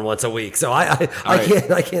microphone once a week, so I All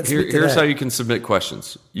right. can't speak to Here's that. how you can submit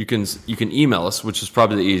questions. You can email us, which is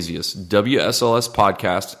probably the easiest,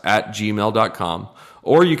 wslspodcast@gmail.com,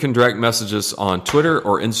 or you can direct message us on Twitter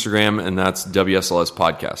or Instagram, and that's WSLS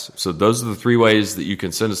Podcast. So those are the 3 ways that you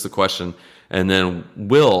can send us the question, and then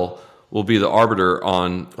Will be the arbiter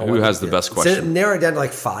on who has the best question. Narrow it down to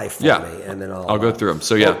like 5 for Yeah, me, and then I'll go through them.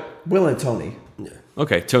 So yeah, Will and Tony.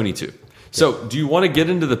 okay, Tony too. So do you want to get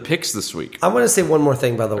into the picks this week? I want to say one more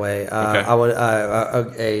thing, by the way. I want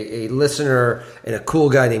a listener and a cool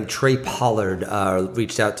guy named Trey Pollard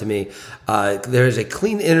reached out to me. There is a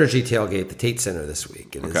clean energy tailgate at the Tate Center this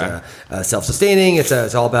week. It is self-sustaining. It's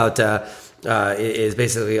all about. It is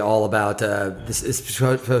basically all about. This is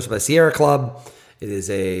hosted by Sierra Club. It is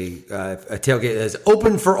a tailgate that is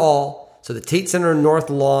open for all. So the Tate Center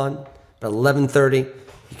North Lawn, about 11:30.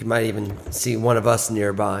 You might even see one of us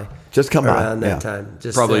nearby. Just come by, around that yeah. time.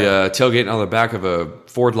 Just, Probably tailgating on the back of a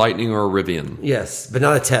Ford Lightning or a Rivian. yes, but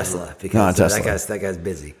not a Tesla because Not a Tesla. that guy's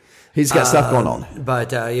busy. He's got stuff going on.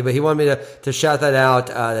 But he wanted me to shout that out.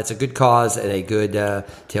 That's a good cause and a good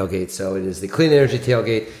tailgate. So it is the Clean Energy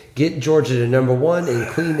Tailgate. Get Georgia to #1 in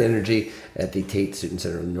clean energy at the Tate Student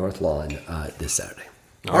Center North Lawn this Saturday.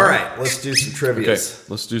 All right, let's do some trivia. Okay,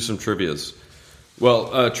 let's do some trivias. Well,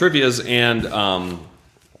 trivias and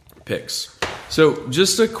picks. So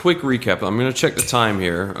just a quick recap. I'm going to check the time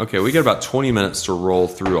here. Okay, we got about 20 minutes to roll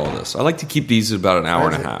through all this. I like to keep these at about an hour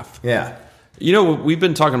and a half. Yeah. You know, we've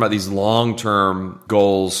been talking about these long-term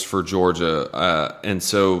goals for Georgia. And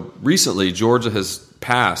so recently, Georgia has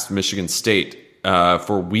passed Michigan State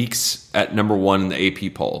for weeks at number 1 in the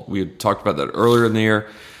AP poll. We had talked about that earlier in the year.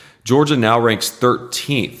 Georgia now ranks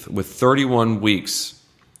 13th with 31 weeks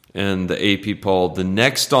in the AP poll. The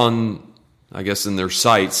next on, I guess, in their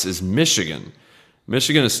sights is Michigan.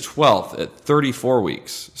 Michigan is 12th at 34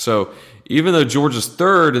 weeks. So even though Georgia's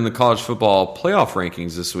 3rd in the college football playoff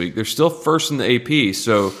rankings this week, they're still 1st in the AP.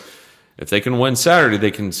 So if they can win Saturday,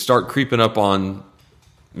 they can start creeping up on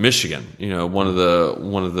Michigan. You know, one of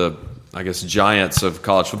the I guess giants of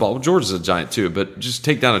college football. Well, Georgia's a giant too, but just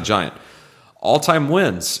take down a giant. All-time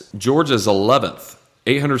wins. Georgia's 11th,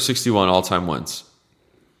 861 all-time wins.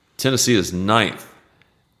 Tennessee is 9th,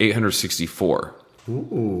 864.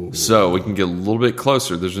 Ooh. So we can get a little bit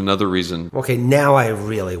closer. There's another reason. Okay, now I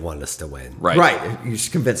really want us to win. Right. You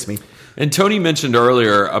just convinced me. And Tony mentioned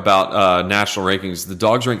earlier about national rankings. The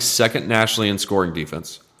Dogs rank 2nd nationally in scoring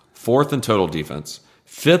defense, 4th in total defense,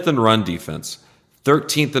 5th in run defense,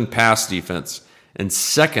 13th in pass defense, and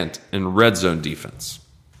 2nd in red zone defense.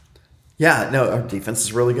 Yeah, no, our defense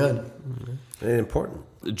is really good. And important.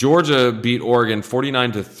 Georgia beat Oregon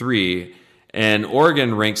 49-3, and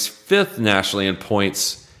Oregon ranks 5th nationally in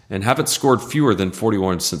points and haven't scored fewer than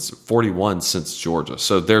 41 since Georgia.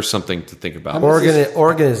 So there's something to think about. Oregon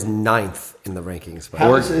is 9th in the rankings.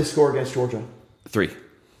 How does they score against Georgia? 3.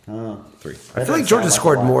 Oh. 3. I feel like Georgia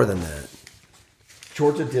scored more than that.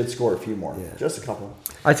 Georgia did score a few more. Yeah. Just a couple.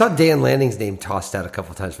 I thought Dan Lanning's name tossed out a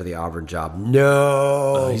couple times for the Auburn job.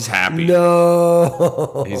 No. He's happy.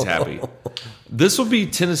 No. He's happy. This will be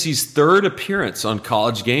Tennessee's 3rd appearance on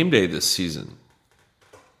College Game Day this season.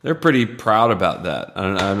 They're pretty proud about that. I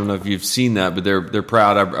don't know if you've seen that, but they're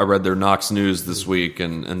proud. I read their Knox News this week,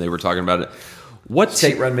 and they were talking about it. What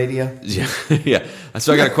state-run media? Yeah, yeah.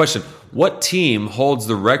 So I got a question. What team holds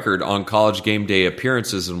the record on College Game Day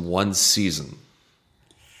appearances in one season?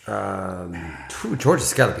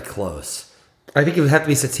 Georgia's got to be close. I think it would have to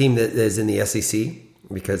be a team that is in the SEC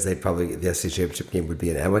because the SEC championship game would be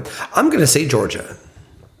in Edwin. I'm going to say Georgia.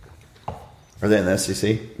 Are they in the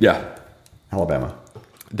SEC? Yeah. Alabama.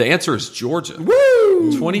 The answer is Georgia.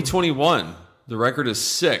 Woo! 2021. The record is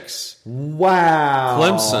 6. Wow.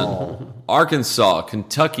 Clemson, Arkansas,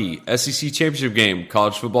 Kentucky, SEC championship game,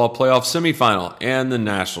 college football playoff semifinal, and the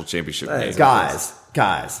national championship game.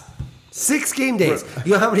 Guys. 6 game days.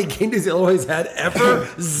 You know how many game days Illinois has had ever?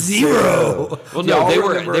 0. Well, no,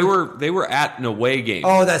 they were at an away game.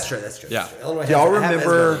 Oh, that's true. Yeah. Illinois Do y'all has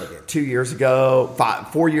remember 2 years ago,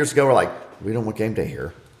 4 years ago, we're like, we don't want game day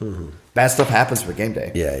here. Mm-hmm. Bad stuff happens with game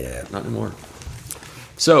day. Yeah. Not anymore.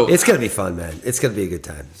 So it's going to be fun, man. It's going to be a good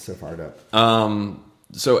time. So fired up.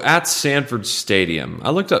 So at Sanford Stadium, I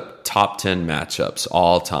looked up top 10 matchups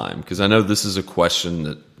all time because I know this is a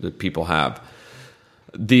question that people have.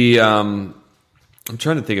 I'm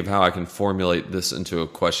trying to think of how I can formulate this into a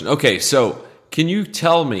question. Okay, so can you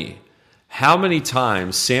tell me how many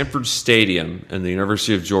times Sanford Stadium and the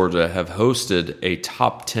University of Georgia have hosted a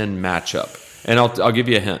top 10 matchup? And I'll give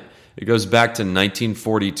you a hint. It goes back to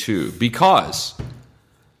 1942 because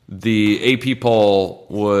the AP poll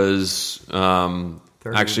was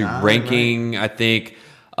actually ranking, right? I think,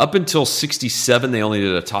 up until 67, they only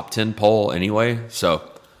did a top 10 poll anyway. So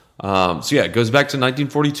it goes back to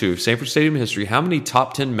 1942, Sanford Stadium history. How many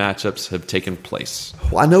top 10 matchups have taken place?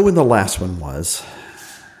 Well, I know when the last one was.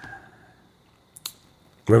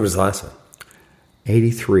 When was the last one?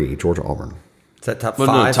 83, Georgia-Auburn. Is that top 5?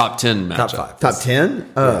 No, top 10 matchup. Top 5. Top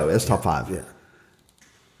 10? Oh, that's top 5. Yeah.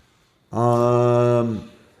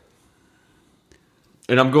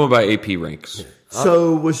 And I'm going by AP ranks. Yeah.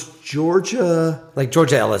 So was Georgia... Like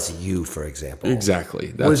Georgia LSU, for example.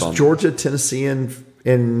 Exactly. Was Georgia Tennessee in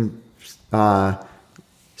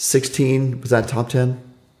 16? Was that top 10?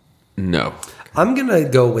 No. I'm going to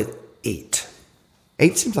go with 8.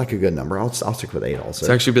 8 seems like a good number. I'll stick with 8 also. It's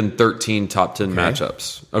actually been 13 top 10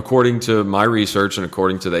 matchups, according to my research and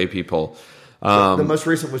according to the AP poll. The most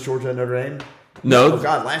recent was Georgia and Notre Dame? No. Oh,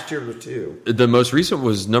 God, last year was 2. The most recent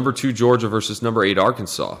was number 2 Georgia versus number 8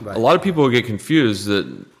 Arkansas. Right. A lot of people will get confused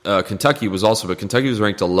that Kentucky was Kentucky was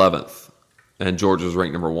ranked 11th and Georgia was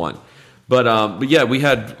ranked number 1. But yeah, we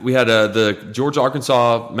had the Georgia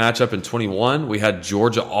Arkansas matchup in 21. We had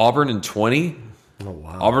Georgia Auburn in 20. Oh,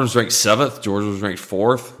 wow. Auburn was ranked 7th. Georgia was ranked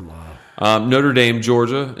 4th. Wow. Notre Dame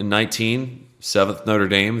Georgia in 19. 7th Notre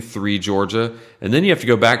Dame, 3 Georgia. And then you have to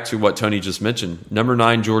go back to what Tony just mentioned. Number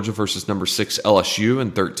 9 Georgia versus number 6 LSU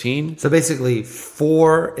in 13. So basically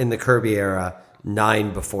 4 in the Kirby era,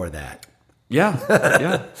 9 before that. Yeah.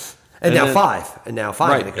 and now 5. And now 5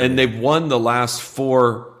 right. in the Kirby and they've won the last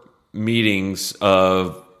 4 meetings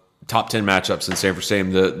of top 10 matchups in Sanford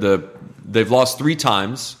Stadium. They've lost 3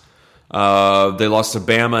 times. They lost to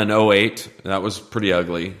Bama in 2008. That was pretty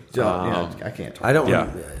ugly. I can't talk. I don't.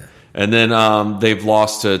 Yeah. And then they've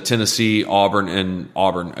lost to Tennessee, Auburn, and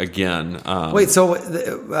Auburn again. Wait, so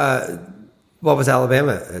what was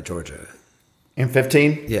Alabama at Georgia? In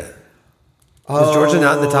 15? Yeah. Was Georgia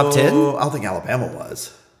not in the top 10? I don't think Alabama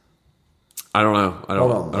was. I don't know. I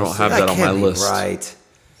Hold on, don't have that on my can't be list. Right.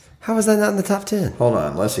 How was that not in the top 10? Hold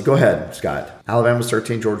on. Let's see. Go ahead, Scott. Alabama was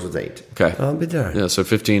 13. Georgia was 8. Okay. I'll be darned. Yeah, so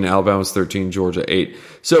 15, Alabama's 13, Georgia 8.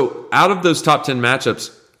 So out of those top 10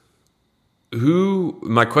 matchups,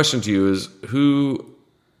 my question to you is, who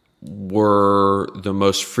were the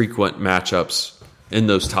most frequent matchups in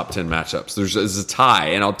those top 10 matchups? There's a tie,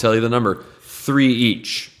 and I'll tell you the number, 3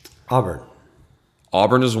 each. Auburn.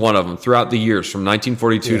 Auburn is one of them throughout the years from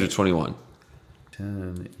 1942 to 21.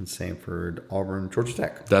 10 in Sanford, Auburn, Georgia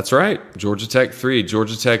Tech. That's right. Georgia Tech 3.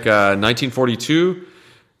 Georgia Tech 1942,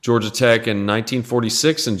 Georgia Tech in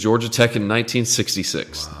 1946, and Georgia Tech in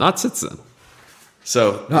 1966. Wow. Not since then.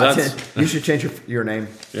 So You should change your name.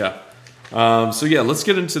 Yeah. Let's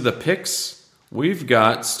get into the picks. We've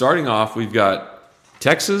got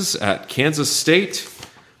Texas at Kansas State.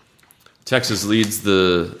 Texas leads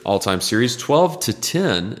the all-time series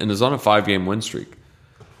 12-10 and is on a 5-game win streak.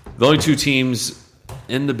 The only 2 teams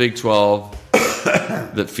in the Big 12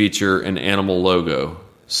 that feature an animal logo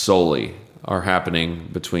solely are happening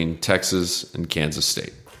between Texas and Kansas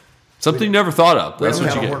State. Something you never thought of. That's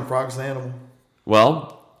what you get. Horned Frog's an animal.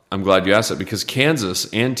 Well, I'm glad you asked that because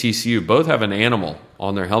Kansas and TCU both have an animal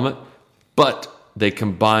on their helmet, but they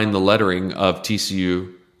combine the lettering of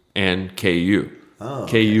TCU and KU. Oh,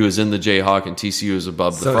 okay. KU is in the Jayhawk and TCU is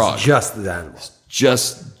above the frog. It's just the animals.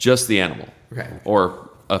 Just the animal. Okay. Or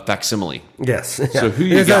a facsimile. Yes. So who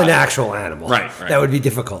you There's got? not an actual animal. Right. That would be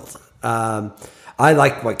difficult. I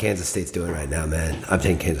like what Kansas State's doing right now, man. I'm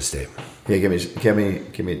taking Kansas State. Yeah, give me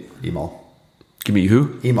Emal. Give me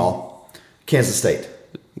who? Emal. Kansas State.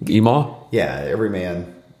 Emal? Yeah, every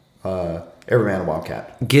man a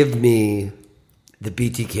Wildcat. Give me the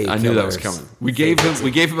BTK. I knew that was coming. We gave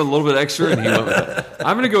him a little bit extra, and he went with it.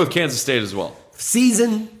 I'm going to go with Kansas State as well.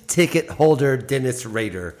 Season ticket holder Dennis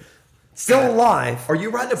Rader, still alive. Are you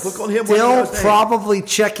writing a book on him? Still probably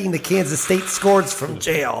checking the Kansas State scores from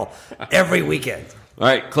jail every weekend. All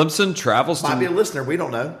right, Clemson travels Might be a listener. We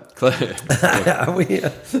don't know.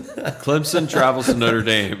 Clemson travels to Notre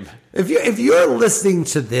Dame. If you're listening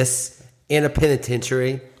to this in a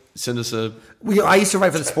penitentiary, send us a. I used to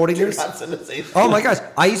write for the Sporting News. Oh my gosh,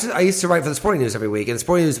 I used to write for the Sporting News every week, and the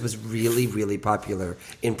Sporting News was really, really popular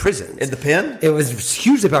in prisons. In the pen, it was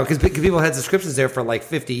hugely popular because people had subscriptions there for like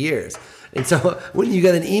 50 years. And so when you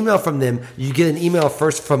get an email from them, you get an email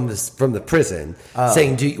first from the prison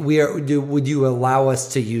saying, "Would you allow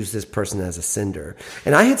us to use this person as a sender?"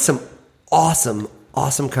 And I had some awesome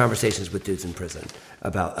conversations with dudes in prison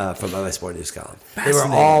about from my Sporting News column. They were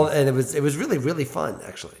all, and it was really, really fun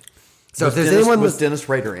actually. So if there's anyone was Dennis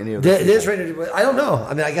Rader any of them? Dennis Rader, I don't know.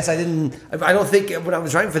 I mean, I guess I didn't. I don't think when I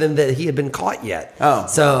was writing for them that he had been caught yet. Oh,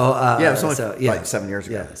 so yeah, it was only like 7 years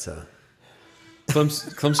ago. Yeah, so.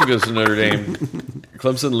 Clemson goes to Notre Dame.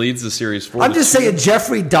 Clemson leads the series 4-2. I'm just saying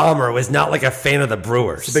Jeffrey Dahmer was not like a fan of the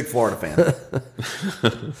Brewers. He's a big Florida fan.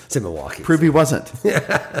 It's in Milwaukee. Prove he wasn't. Who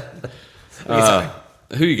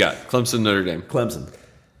you got? Clemson, Notre Dame. Clemson.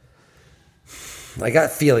 I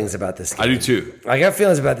got feelings about this game. I do too. I got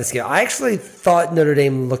feelings about this game. I actually thought Notre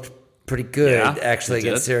Dame looked pretty good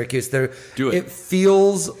against Syracuse. It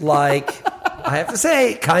feels like... I have to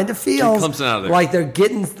say, it kind of feels Clemson out of there. Like they're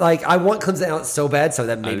getting, like, I want Clemson out so bad, so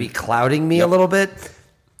that may be clouding me a little bit.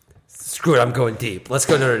 Screw it, I'm going deep. Let's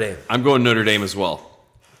go Notre Dame. I'm going Notre Dame as well.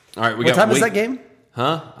 All right, what time is that game?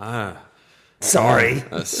 Huh? Sorry.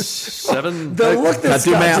 7. The look that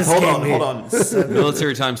Scott just hold gave on.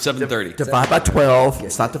 Military time, 7:30. Divide by 12.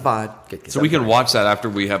 It's not divide. So we can watch that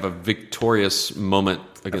after we have a victorious moment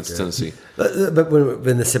against Tennessee. But in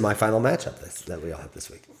the semifinal matchup that we all have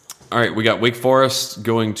this week. All right, we got Wake Forest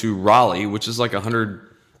going to Raleigh, which is like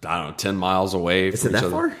 10 miles away from each other.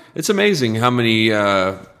 Far? It's amazing how many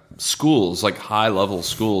schools, like high-level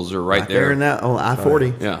schools, are right there. On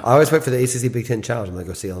I-40. Yeah. I always wait for the ACC Big Ten Challenge. I'm going to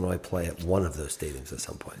go see Illinois play at one of those stadiums at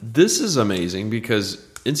some point. This is amazing because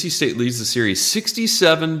NC State leads the series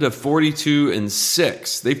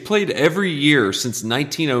 67-42-6. They've played every year since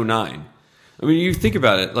 1909. I mean, you think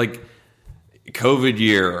about it, like COVID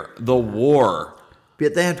year, the war.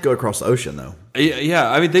 But they have to go across the ocean, though. Yeah,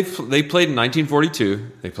 I mean, they played in 1942.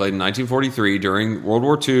 They played in 1943 during World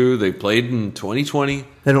War II. They played in 2020.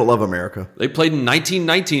 They don't love America. They played in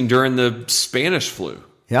 1919 during the Spanish flu.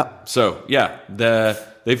 Yep. So, yeah,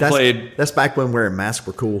 they've played. That's back when wearing masks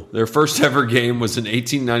were cool. Their first ever game was in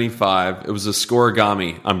 1895. It was a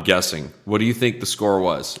scoregami, I'm guessing. What do you think the score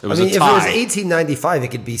was? It was a if it tie. was 1895,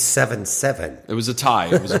 it could be 7-7. It was a tie.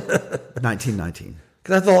 It was 1919.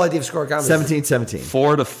 Because that's the whole idea of scoregami. 1717.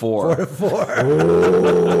 4-4.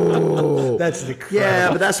 4-4. That's incredible. Yeah,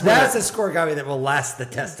 but that's a scoregami that will last the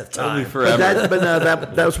test of time. Forever.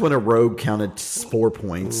 That was when a rogue counted 4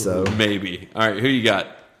 points. So Maybe. All right, who you got?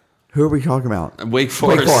 who are we talking about? Wake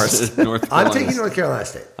Forest. Forest. North Carolina. I'm taking North Carolina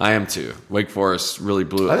State. I am too. Wake Forest really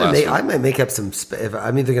blew it last I week. might make up some.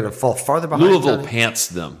 I'm either going to fall farther behind. Louisville Tony.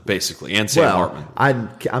 pantsed them, basically, and Sam Hartman.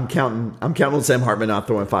 I'm counting on Sam Hartman not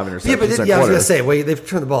throwing 5 interceptions. Yeah, but in a I was quarter. going to say, wait, they've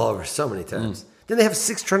turned the ball over so many times. Didn't they have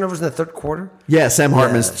 6 turnovers in the third quarter? Yeah, Sam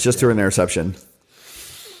Hartman's just threw an interception.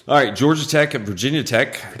 All right, Georgia Tech at Virginia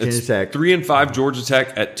Tech. It's Tech. 3-5 Georgia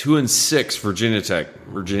Tech at 2-6 Virginia Tech.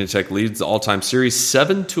 Virginia Tech leads the all-time series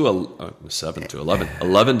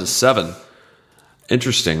 11-7.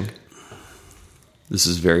 Interesting. This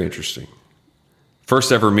is very interesting.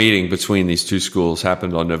 First ever meeting between these two schools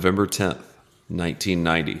happened on November 10th,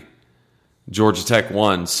 1990. Georgia Tech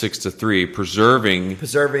won 6-3,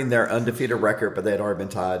 Preserving their undefeated record, but they had already been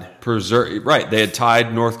tied. Right, they had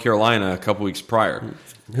tied North Carolina a couple weeks prior.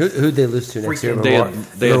 Who'd they lose to next year?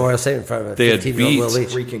 Memorial State in front of a they had 15-year-old Will Leach.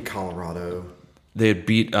 Freaking Colorado. They had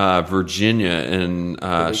beat Virginia in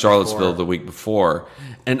Charlottesville the week before,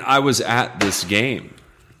 and I was at this game.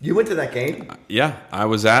 You went to that game? Yeah, I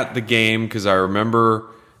was at the game because I remember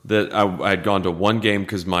that I had gone to one game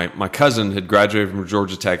because my cousin had graduated from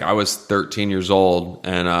Georgia Tech. I was 13 years old,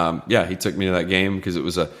 and he took me to that game because it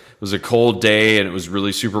was a cold day and it was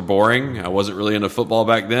really super boring. I wasn't really into football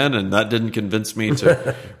back then, and that didn't convince me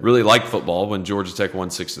to really like football when Georgia Tech won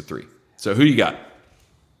 6-3. So who you got?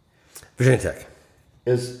 Virginia Tech.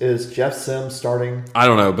 Is Jeff Sims starting? I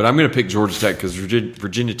don't know, but I'm going to pick Georgia Tech because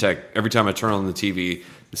Virginia Tech, every time I turn on the TV,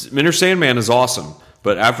 Minter Sandman is awesome.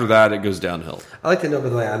 But after that, it goes downhill. I like to know, by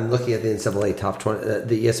the way, I'm looking at the NCAA top 20,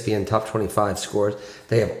 the ESPN top 25 scores.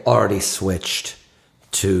 They have already switched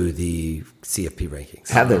to the CFP rankings.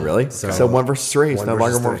 Have they really? So 1 versus 3. It's no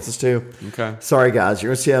longer 1 versus 2. Okay. Sorry, guys. You're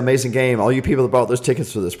going to see an amazing game. All you people that bought those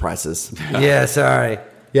tickets for those prices. Yeah, sorry.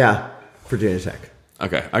 Yeah, Virginia Tech.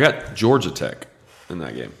 Okay, I got Georgia Tech in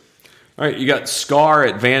that game. All right, you got Scar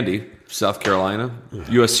at Vandy, South Carolina,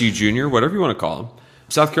 USC Junior, whatever you want to call him.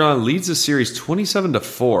 South Carolina leads the series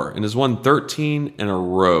 27-4 and has won 13 in a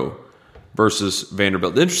row versus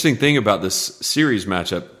Vanderbilt. The interesting thing about this series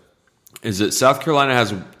matchup is that South Carolina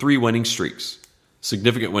has 3 winning streaks,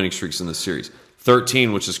 significant winning streaks in this series.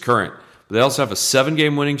 13, which is current. But they also have a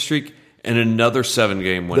 7-game winning streak and another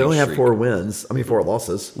 7-game winning streak. They only have 4 wins. 4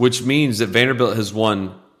 losses. Which means that Vanderbilt has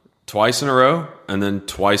won twice in a row and then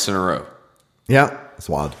twice in a row. Yeah, it's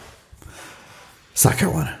wild. South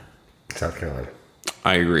Carolina.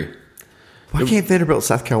 I agree. Why can't Vanderbilt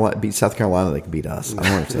beat South Carolina? They can beat us. I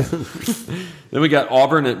don't understand. Then we got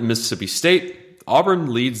Auburn at Mississippi State.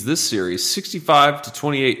 Auburn leads this series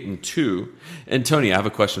 65-28-2. And Tony, I have a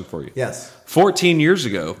question for you. Yes. 14 years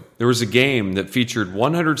ago, there was a game that featured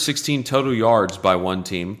 116 total yards by one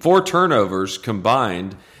team, 4 turnovers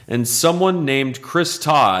combined, and someone named Chris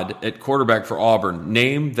Todd at quarterback for Auburn.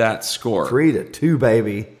 Name that score. 3-2,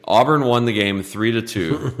 baby. Auburn won the game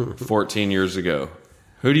 3-2 14 years ago.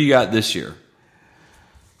 Who do you got this year?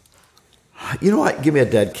 You know what? Give me a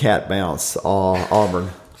dead cat bounce.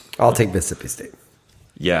 Auburn. I'll take Mississippi State.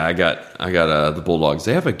 Yeah, I got the Bulldogs.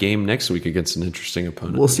 They have a game next week against an interesting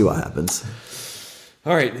opponent. We'll see what happens.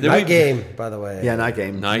 All right, Night game, by the way. Yeah, night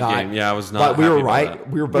game. Night game. Yeah, I was not. But we were happy about right. that.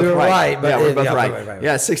 We were both right. but Yeah, we were both yeah, right. right.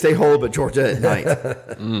 Yeah, 6-day hold, but Georgia at night.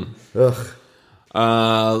 Ugh.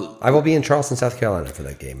 I will be in Charleston, South Carolina for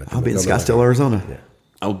that game. I'll be in Scottsdale, Arizona. Yeah.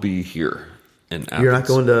 I'll be here in Athens. You're not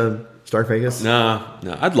going to Stark Vegas? No,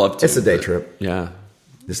 I'd love to. It's a day but- trip. Yeah,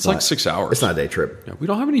 it's not- like 6 hours. It's not a day trip. Yeah, we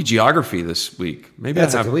don't have any geography this week. Maybe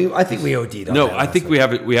That's I have. okay. I think we OD'd on No, that I last think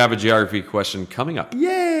week. we have a geography question coming up.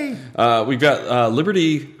 Yay! We've got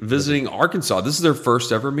Liberty visiting Arkansas. This is their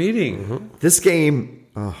first ever meeting. This game,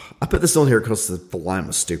 I put this on here because the line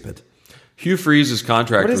was stupid. Hugh Freeze's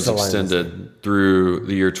contract What is was the line extended through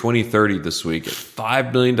the year 2030 this week at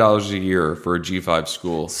 $5 million a year for a G5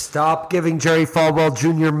 school. Stop giving Jerry Falwell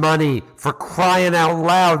Jr. money for crying out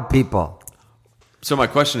loud, people. So my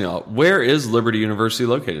question, y'all, where is Liberty University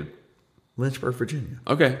located? Lynchburg, Virginia.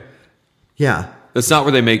 Okay. Yeah, That's not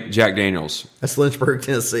where they make Jack Daniels. that's Lynchburg,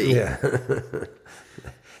 Tennessee. Yeah.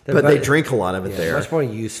 But they drink a lot of it there. Much more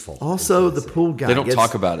useful. Also, the pool guy. They don't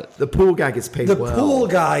talk about it. The pool guy gets paid The well. pool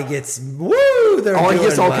guy gets, woo, they're Oh, he doing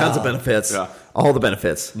gets all well. kinds of benefits. Yeah. All the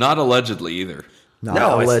benefits. Not allegedly either.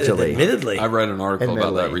 Not allegedly. Admittedly. I read an article about that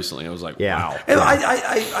Admittedly. recently. I was like, Yeah. wow. And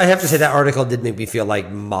I have to say that article did make me feel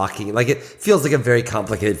like mocking. Like it feels like a very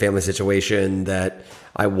complicated family situation that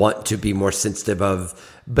I want to be more sensitive of.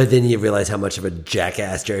 But then you realize how much of a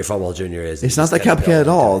jackass Jerry Falwell Jr. is. It's not that complicated at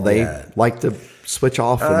all. They like to switch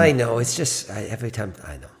off. And, I know. It's just every time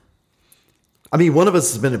I know. I mean, one of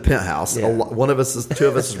us has been in Penthouse. Yeah. Two of us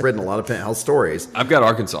has written a lot of Penthouse stories. I've got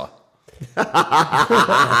Arkansas.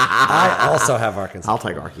 I also have Arkansas. I'll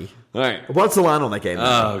take Arky. All right. What's the line on that game?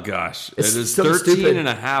 Oh, gosh. It's It is some 13 stupid- and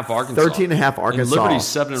a half Arkansas. 13 and a half Arkansas. And Liberty's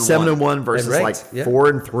 7 and 1. 7-1 versus And like ranked, yeah.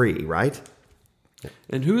 4-3, right?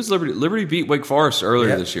 And who is Liberty? Liberty beat Wake Forest earlier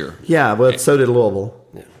Yeah. this year. Yeah, but so did Louisville.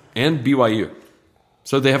 And BYU.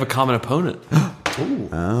 So they have a common opponent.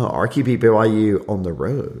 Oh, Arky beat BYU on the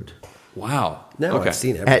road. Wow. No, okay. I've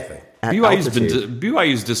seen At, everything. at BYU's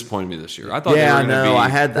BYU's disappointed me this year. I thought Yeah, they were going to no, be. I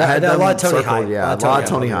had A them lot of Tony circled, hype. Yeah, a lot of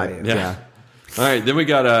Tony hype. Yeah. All right, then we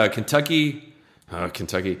got Kentucky.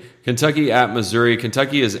 Kentucky at Missouri.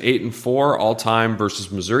 Kentucky is 8-4 all time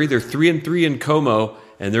versus Missouri. They're 3-3 in Como,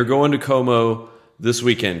 and they're going to Como this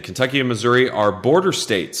weekend. Kentucky and Missouri are border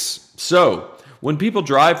states. So when people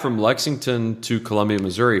drive from Lexington to Columbia,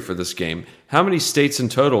 Missouri for this game, how many states in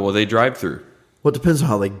total will they drive through? Well, it depends on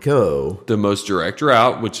how they go. The most direct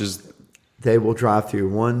route, which is They will drive through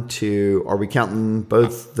 1, 2. Are we counting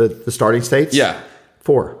both the starting states? Yeah.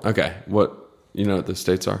 4. okay. What the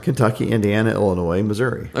states are? Kentucky, Indiana, Illinois,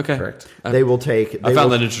 Missouri. Okay, Correct. They will take. I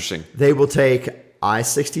found that interesting. They will take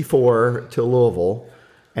I-64 to Louisville,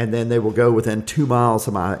 and then they will go within 2 miles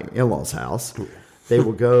of my in-laws' house. They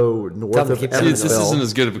will go north Tell them of to keep See, Evansville. this isn't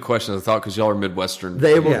as good of a question as I thought because y'all are Midwestern.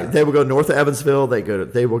 They will. Yeah. They will go north of Evansville.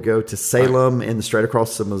 They will go to Salem and straight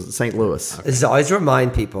across to St. Louis. This is always to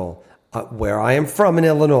remind people where I am from in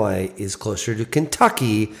Illinois is closer to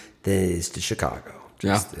Kentucky than it is to Chicago.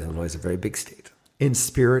 Just, Illinois is a very big state. In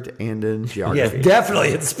spirit and in geography. Yes,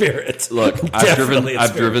 definitely in spirit. Look, I've Definitely in I've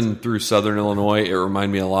spirit. driven through Southern Illinois. It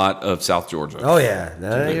reminded me a lot of South Georgia. Oh yeah,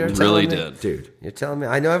 no, you're it telling really me. did. Dude. You're telling me.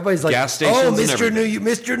 I know everybody's like, Gas stations "Oh, and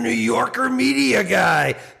Mr. New Yorker media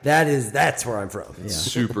guy." That's where I'm from.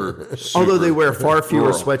 Super. Although they wear far fewer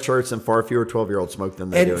rural. sweatshirts and far fewer 12-year-olds smoke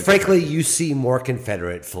than they do. And in frankly, you see more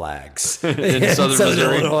Confederate flags In Southern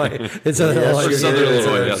Missouri? Illinois. In Southern Illinois. Or Southern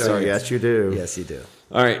Illinois, yeah, sorry. Yes, you do. Yes, you do.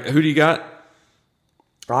 All right, who do you got?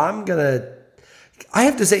 I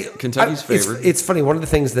have to say, Kentucky's favored. It's funny. One of the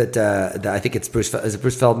things that I think it's Bruce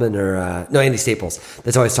Feldman or Andy Staples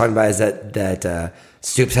that's always talking about is that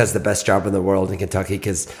Stoops has the best job in the world in Kentucky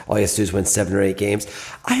because all he has to do is win 7 or 8 games.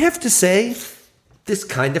 I have to say, this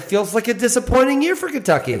kind of feels like a disappointing year for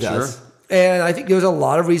Kentucky. It does. And I think there's a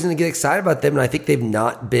lot of reason to get excited about them, and I think they've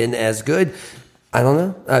not been as good. I don't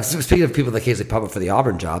know. Speaking of people that occasionally pop up for the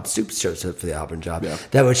Auburn job, Stoops shows up for the Auburn job. Yeah.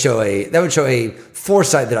 That would show a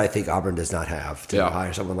foresight that I think Auburn does not have to Yeah.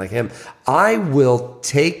 hire someone like him. I will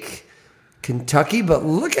take Kentucky, but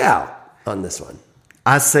look out on this one.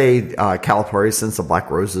 I say Calipari sends the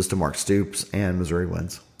Black Roses to Mark Stoops, and Missouri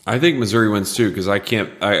wins. I think Missouri wins too because I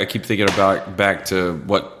keep thinking about back to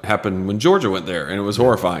what happened when Georgia went there, and it was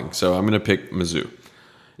horrifying. So I'm going to pick Mizzou,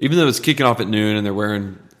 even though it's kicking off at noon and they're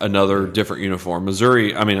wearing another different uniform.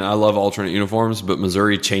 Missouri, I mean, I love alternate uniforms, but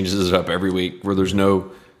Missouri changes it up every week where there's no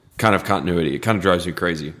kind of continuity. It kind of drives me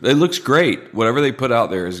crazy. It looks great. Whatever they put out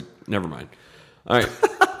there is never mind. All right.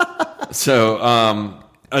 So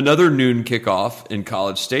another noon kickoff in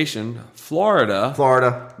College Station,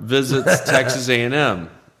 Florida visits Texas A&M.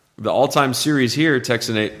 The all-time series here,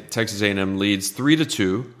 Texas A&M leads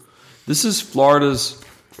 3-2. This is Florida's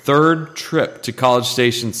third trip to College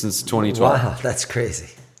Station since 2012. Wow, that's crazy.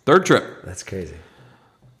 Third trip. That's crazy.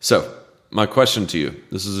 So, my question to you,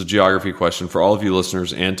 this is a geography question for all of you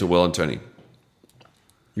listeners and to Will and Tony.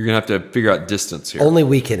 You're going to have to figure out distance here. Only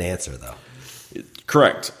we can answer, though.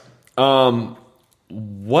 Correct.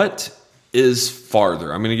 What is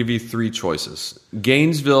farther? I'm going to give you 3 choices.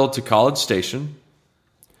 Gainesville to College Station,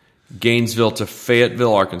 Gainesville to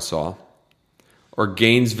Fayetteville, Arkansas, or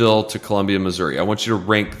Gainesville to Columbia, Missouri. I want you to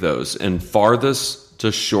rank those in farthest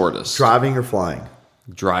to shortest. Driving or flying?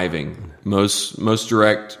 Driving. Most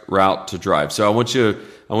direct route to drive. So I want you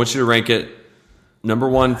to rank it number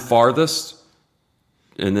 1 farthest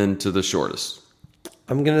and then to the shortest.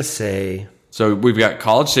 I'm going to say... So we've got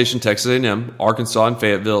College Station, Texas A&M, Arkansas and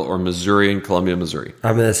Fayetteville, or Missouri and Columbia, Missouri.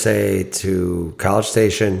 I'm going to say to College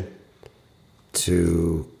Station,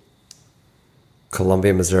 to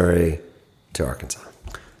Columbia, Missouri, to Arkansas.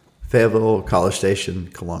 Fayetteville, College Station,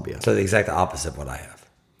 Columbia. So the exact opposite of what I have.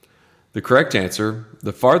 The correct answer,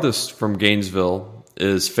 the farthest from Gainesville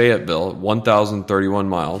is Fayetteville, 1,031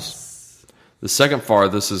 miles. The second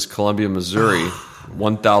farthest is Columbia, Missouri,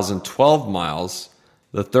 1,012 miles.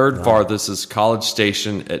 The third farthest is College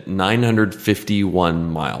Station at 951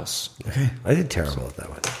 miles. Okay, I did terrible at that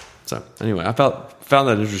one. So anyway, I found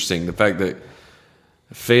that interesting. The fact that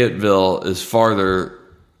Fayetteville is farther,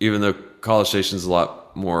 even though College Station is a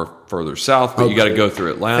lot more further south, but you got to go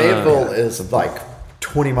through Atlanta. Fayetteville is like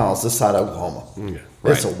 20 miles this side of Oklahoma.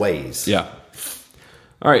 It's a ways. Yeah.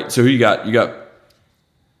 All right. So who you got? You got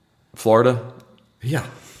Florida? Yeah.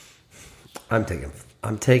 I'm taking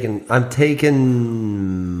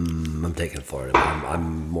Florida.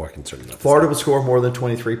 I'm more concerned about Florida will score more than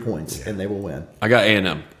 23 points, and they will win. I got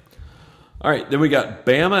A&M. All right. Then we got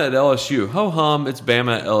Bama at LSU. Ho-hum. It's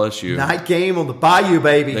Bama at LSU. Night game on the Bayou,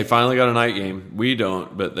 baby. They finally got a night game. We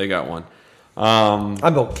don't, but they got one.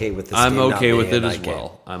 I'm okay with this. I'm game okay not with being it a as night game.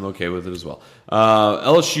 well. I'm okay with it as well.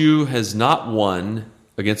 LSU has not won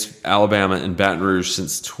against Alabama in Baton Rouge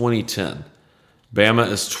since 2010. Bama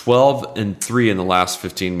is 12-3 in the last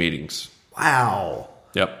 15 meetings. Wow.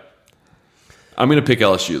 Yep. I'm going to pick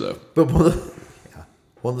LSU though. But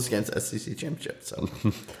won this game's SEC championship. So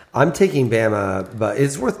I'm taking Bama, but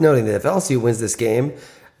it's worth noting that if LSU wins this game,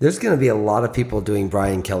 there's going to be a lot of people doing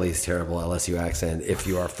Brian Kelly's terrible LSU accent if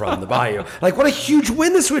you are from the Bayou. Like, what a huge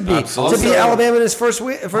win this would be Absolutely. to beat Alabama in his first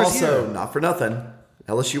also, year. not for nothing,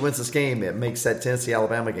 LSU wins this game. It makes that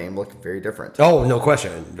Tennessee-Alabama game look very different. Oh, no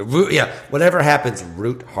question. Whatever happens,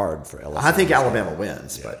 root hard for LSU. I think Alabama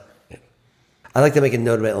wins, but I'd like to make a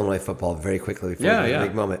note about Illinois football very quickly before the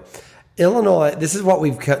big moment. Illinois, this is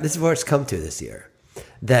where it's come to this year.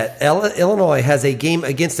 That Illinois has a game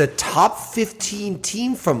against a top 15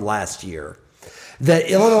 team from last year.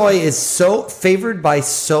 That Illinois is so favored by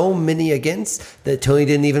so many against that Tony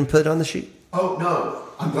didn't even put it on the sheet. oh no,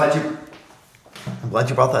 I'm glad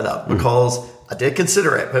you brought that up because I did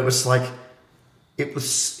consider it, but it was like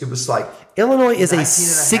Illinois is 19 a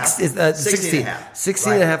and a half.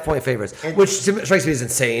 16 and a half point favorites, which strikes me as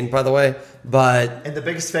insane, by the way. But and the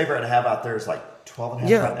biggest favorite I have out there is like 12 and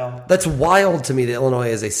a half right now. that's wild to me that Illinois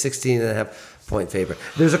is a 16 and a half point favorite.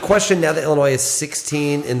 There's a question now that Illinois is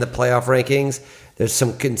 16 in the playoff rankings. There's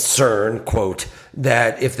some concern, quote,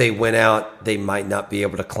 that if they win out, they might not be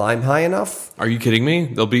able to climb high enough. Are you kidding me?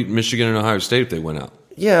 They'll beat Michigan and Ohio State if they win out.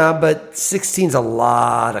 Yeah, but 16's a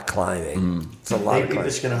lot of climbing. It's a lot They of beat climbing.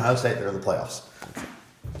 Michigan and Ohio State. They're in the playoffs.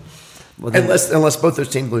 Well, then- Unless both those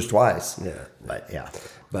teams lose twice. Yeah. But yeah.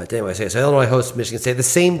 But anyway, so Illinois hosts Michigan State at the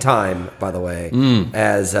same time, by the way,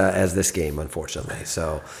 as this game, unfortunately.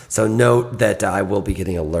 So note that I will be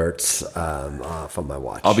getting alerts from my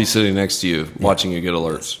watch. I'll be sitting next to you watching you get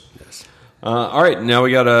alerts. Yes. All right. Now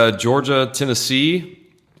we got Georgia, Tennessee.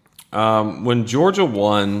 When Georgia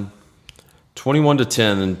won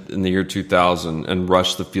 21-10 in the year 2000 and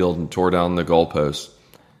rushed the field and tore down the goalposts,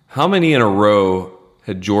 how many in a row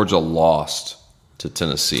had Georgia lost to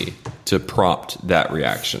Tennessee to prompt that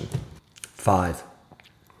reaction? 5.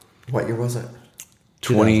 What year was it?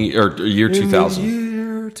 20 or year 2000.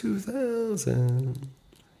 Year 2000.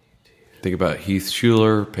 Think about Heath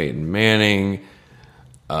Schuler, Peyton Manning,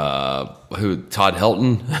 Todd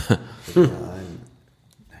Helton.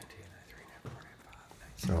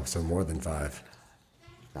 So more than 5.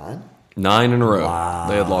 9? 9 in a row. Wow.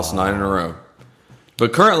 They had lost 9 in a row.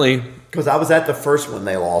 But currently, Because I was at the first one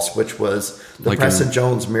they lost, which was the Like Preston in-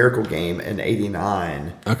 Jones Miracle game in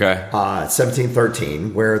 '89, okay.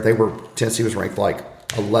 17-13, where Tennessee was ranked like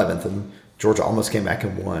 11th, and Georgia almost came back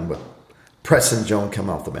and won with Preston Jones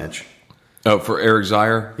coming off the bench. Oh, for Eric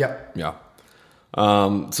Zier? Yep. Yeah.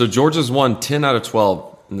 So Georgia's won 10 out of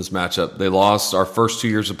 12 in this matchup. They lost our first 2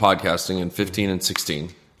 years of podcasting in 15 and 16.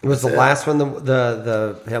 Was the last one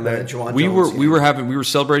the Hail Mary? Juwan We Jones were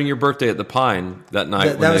celebrating your birthday at the Pine that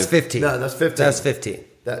night. That was 15. No, that's 15. That was 15.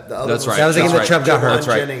 The other That's one right. That was the game that That's Chubb got Juwan hurt. That's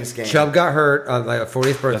right. Jennings game. Chubb got hurt on my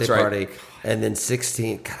 40th birthday That's right. party, and then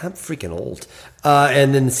 16. God, I'm freaking old.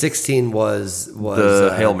 And then 16 was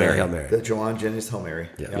The Hail Mary. The Juwan Jennings Hail Mary.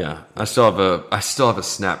 Yeah. I still have a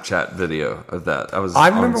Snapchat video of that. I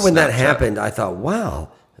remember when that Snapchat. happened. I thought, wow,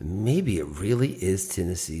 maybe it really is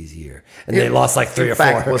Tennessee's year, and they lost like 3 or 4.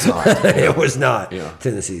 fact, was not. It was not Yeah.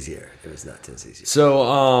 Tennessee's year. It was not Tennessee's year.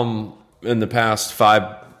 So, in the past 5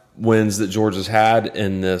 wins that Georgia's had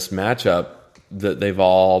in this matchup, that they've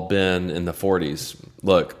all been in the 40s.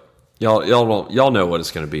 Look, y'all know what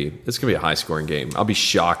it's going to be. It's going to be a high scoring game. I'll be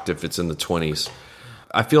shocked if it's in the 20s.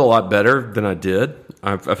 I feel a lot better than I did.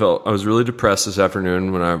 I was really depressed this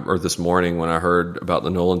afternoon or this morning when I heard about the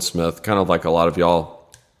Nolan Smith. Kind of like a lot of y'all.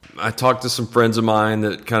 I talked to some friends of mine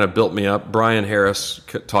that kind of built me up. Brian Harris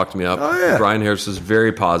talked me up. Oh, yeah. Brian Harris is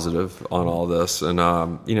very positive on all this, and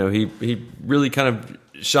he really kind of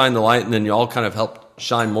shined the light, and then y'all kind of helped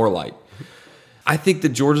shine more light. I think that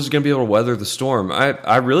Georgia's going to be able to weather the storm.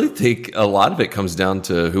 I really think a lot of it comes down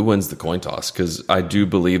to who wins the coin toss, because I do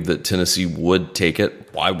believe that Tennessee would take it.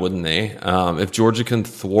 Why wouldn't they? If Georgia can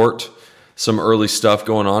thwart some early stuff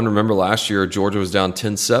going on. Remember last year, Georgia was down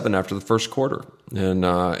 10-7 after the first quarter.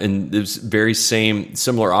 And it was very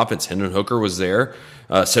similar offense. Hendon Hooker was there.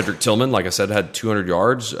 Cedric Tillman, like I said, had 200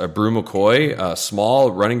 yards. Brew McCoy,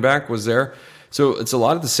 small running back, was there. So it's a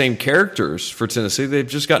lot of the same characters for Tennessee. They've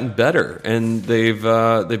just gotten better, and they've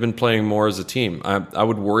been playing more as a team. I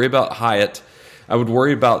would worry about Hyatt. I would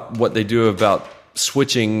worry about what they do about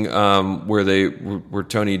switching, where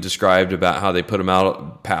Tony described about how they put them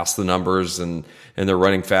out past the numbers and they're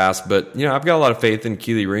running fast. But I've got a lot of faith in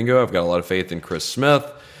Keely Ringo. I've got a lot of faith in Chris Smith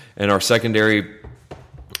and our secondary.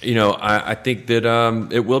 I think that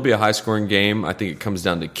it will be a high-scoring game. I think it comes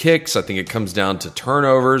down to kicks. I think it comes down to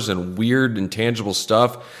turnovers and weird, intangible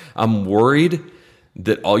stuff. I'm worried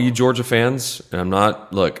that all you Georgia fans, and I'm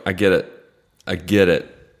not, look, I get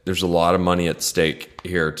it. There's a lot of money at stake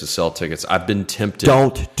here to sell tickets. I've been tempted.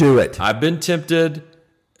 Don't do it. I've been tempted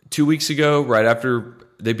 2 weeks ago, right after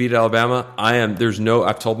they beat Alabama.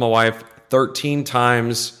 I've told my wife 13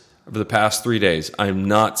 times over the past 3 days, I'm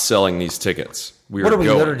not selling these tickets. What are we,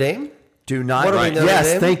 Notre Dame? Do not. What are we, Notre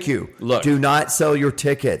yes, Dame? thank you. Look. Do not sell your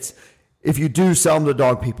tickets. If you do, sell them to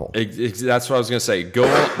dog people. That's what I was going to say. Go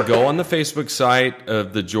on the Facebook site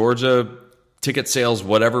of the Georgia ticket sales,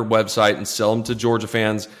 whatever website, and sell them to Georgia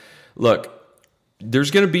fans. Look,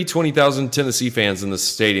 there's going to be 20,000 Tennessee fans in the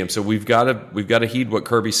stadium, so we've got to heed what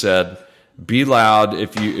Kirby said. Be loud.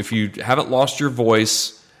 If you haven't lost your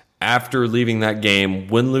voice after leaving that game,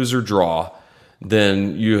 win, lose, or draw,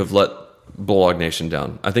 then you have let Bulldog Nation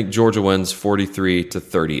down. I think Georgia wins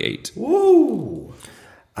 43-38. Woo!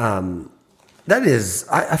 That is,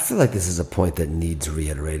 I feel like this is a point that needs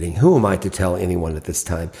reiterating. Who am I to tell anyone at this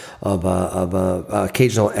time of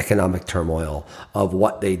occasional economic turmoil of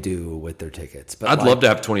what they do with their tickets? But I'd love to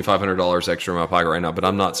have $2,500 extra in my pocket right now, but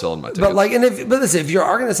I'm not selling my tickets. But listen, if you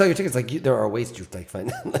are going to sell your tickets, there are ways to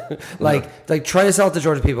find like try to sell it to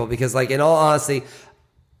Georgia people, because in all honesty,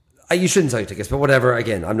 you shouldn't sell your tickets. But whatever.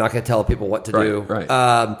 Again, I'm not going to tell people what to do. Right.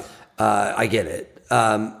 I get it.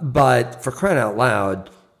 But for crying out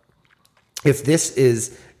loud, if this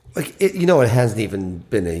is it hasn't even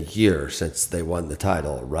been a year since they won the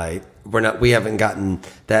title, right? We haven't gotten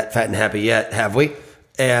that fat and happy yet, have we?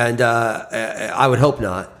 And I would hope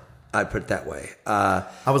not. I'd put it that way.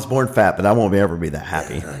 I was born fat, but I won't ever be that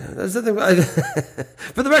happy. That's the thing.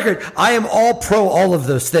 For the record, I am all pro all of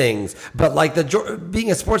those things, but being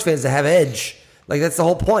a sports fan is to have edge. That's the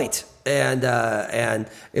whole point. And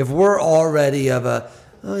if we're already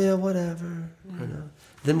whatever,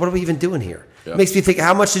 then what are we even doing here? Yeah. It makes me think,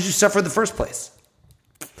 how much did you suffer in the first place?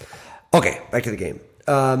 Okay, back to the game.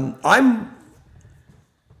 I'm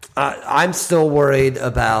still worried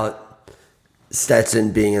about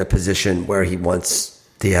Stetson being in a position where he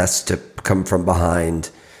has to come from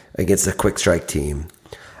behind against a quick strike team.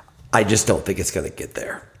 I just don't think it's going to get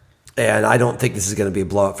there. And I don't think this is going to be a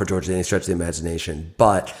blowout for Georgia in any stretch of the imagination.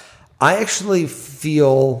 But I actually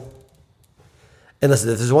feel, and listen,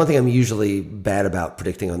 if there's one thing I'm usually bad about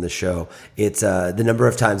predicting on this show, it's the number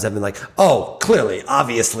of times I've been like, oh, clearly,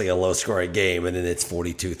 obviously a low-scoring game, and then it's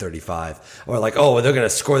 42-35. Or they're going to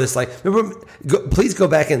score this. Please go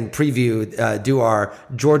back and do our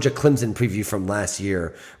Georgia-Clemson preview from last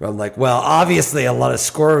year, where I'm like, well, obviously a lot of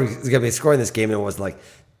score is going to be scoring this game, and it was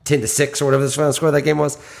 10-6 or whatever the final score of that game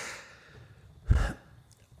was.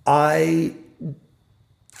 I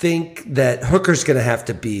think that Hooker's going to have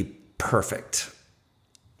to be perfect.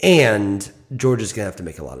 And Georgia's going to have to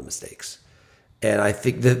make a lot of mistakes. And I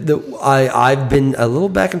think I've been a little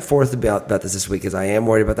back and forth about this week, because I am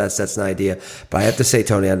worried about that Stetson idea. But I have to say,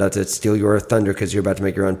 Tony, I'm not to steal your thunder because you're about to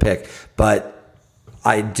make your own pick. But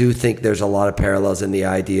I do think there's a lot of parallels in the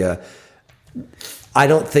idea. I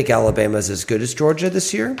don't think Alabama's as good as Georgia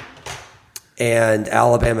this year. And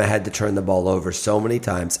Alabama had to turn the ball over so many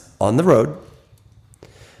times on the road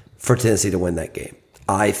for Tennessee to win that game.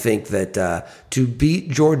 I think that to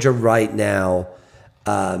beat Georgia right now,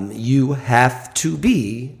 you have to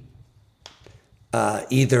be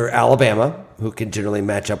either Alabama, who can generally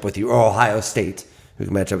match up with you, or Ohio State, who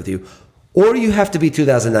can match up with you, or you have to be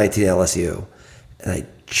 2019 LSU. And I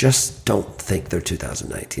just don't think they're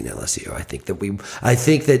 2019 LSU. I think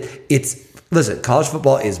that listen, college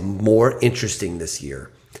football is more interesting this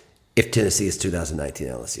year if Tennessee is 2019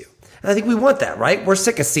 LSU. And I think we want that, right? We're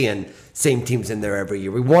sick of seeing same teams in there every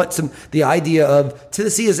year. We want the idea of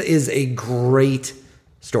Tennessee is a great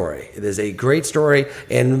story. It is a great story,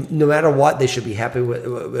 and no matter what, they should be happy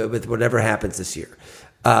with whatever happens this year.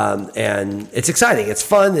 And it's exciting. It's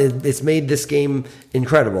fun. It's made this game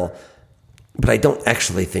incredible. But I don't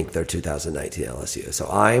actually think they're 2019 LSU. So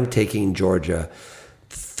I'm taking Georgia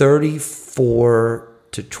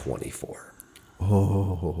 34-24.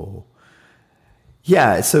 Oh.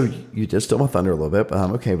 Yeah, so you just stole my thunder a little bit, but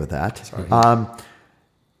I'm okay with that. Sorry.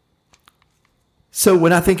 So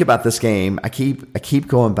when I think about this game, I keep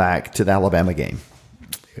going back to the Alabama game,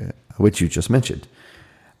 which you just mentioned.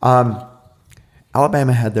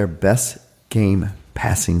 Alabama had their best game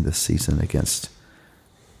passing this season against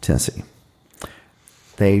Tennessee.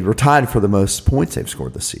 They were tied for the most points they've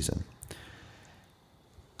scored this season.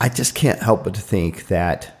 I just can't help but to think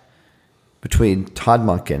that between Todd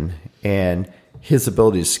Monken and his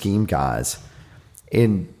ability to scheme guys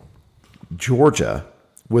in Georgia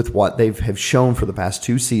with what they have shown for the past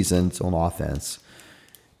 2 seasons on offense,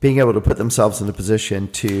 being able to put themselves in a position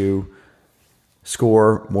to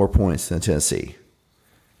score more points than Tennessee.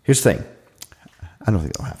 Here's the thing. I don't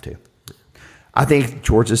think they'll have to. I think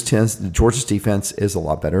Georgia's defense is a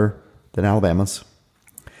lot better than Alabama's.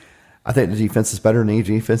 I think the defense is better than any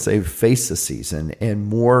defense they've faced this season and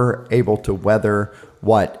more able to weather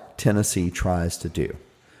what Tennessee tries to do.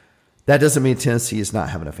 That doesn't mean Tennessee is not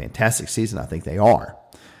having a fantastic season. I think they are.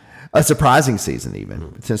 A surprising season,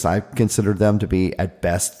 even, since I considered them to be at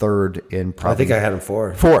best third in probably. I think I had them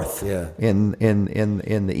fourth yeah. in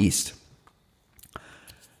the East.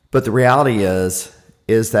 But the reality is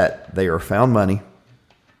that they are found money.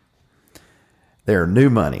 They are new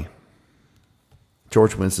money.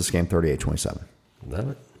 Georgia wins this game 38-27.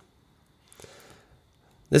 Love it.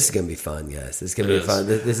 This is going to be fun, guys. This is going to be fun.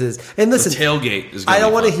 This is, and listen, the tailgate is going to be I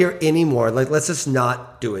don't want to fun. hear any more. Like, let's just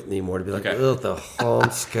not do it anymore. To be like, Okay. ugh, the home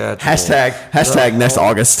schedule. Hashtag next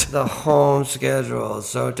August. The home schedule is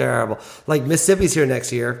so terrible. Like, Mississippi's here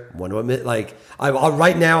next year. Wonder what, like,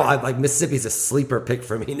 right now, Mississippi's a sleeper pick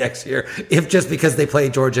for me next year, if just because they play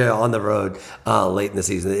Georgia on the road late in the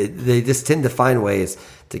season. They just tend to find ways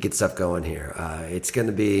to get stuff going here. It's going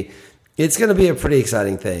to be a pretty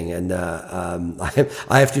exciting thing, and I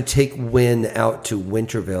have to take Wynn out to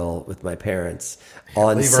Winterville with my parents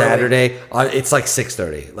on Saturday. It's like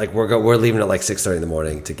 6:30. Like we're leaving at like 6:30 in the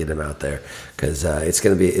morning to get him out there because it's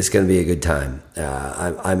gonna be a good time.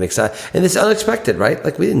 I'm excited, and it's unexpected, right?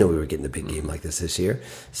 Like we didn't know we were getting a big game like this year.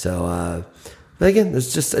 So, but again,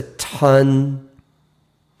 there's just a ton.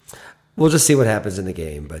 We'll just see what happens in the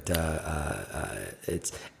game, but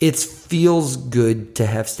it feels good to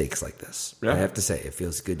have stakes like this. Yeah. I have to say, it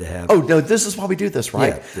feels good to have. Oh, no, this is why we do this,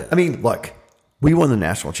 right? Yeah. I mean, look, we won the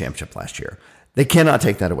national championship last year. They cannot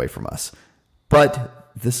take that away from us.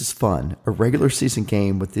 But this is fun. A regular season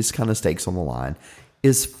game with these kind of stakes on the line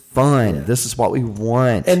is fun. Yeah. This is what we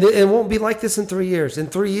want. And it won't be like this in 3 years. In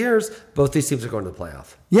 3 years, both these teams are going to the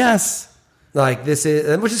playoff. Yes. Like this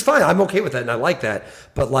is, which is fine. I'm okay with that, and I like that.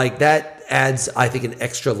 But like that adds, I think, an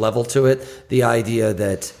extra level to it. The idea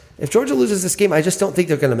that if Georgia loses this game, I just don't think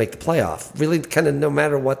they're going to make the playoff. Really, kind of no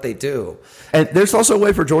matter what they do. And there's also a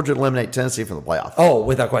way for Georgia to eliminate Tennessee from the playoff. Oh,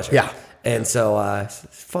 without question. Yeah. And so it's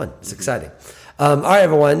fun. It's exciting. All right,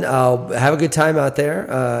 everyone. Have a good time out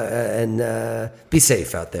there and be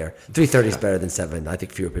safe out there. 3:30 is better than 7. I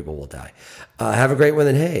think fewer people will die. Have a great one,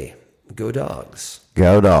 and hey, go Dogs.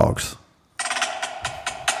 Go Dogs.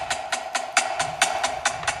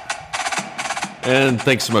 And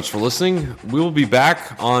thanks so much for listening. We will be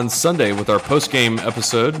back on Sunday with our post-game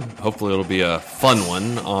episode. Hopefully it'll be a fun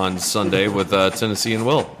one on Sunday with Tennessee and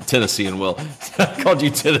Will. I called you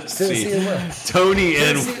Tennessee. Tennessee and Will. Tony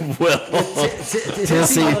and Will.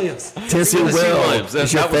 Tennessee Will Williams. is your That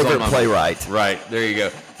was on favorite my playwright. Right, there you go.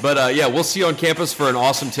 But yeah, we'll see you on campus for an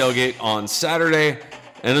awesome tailgate on Saturday.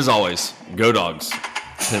 And as always, go Dogs.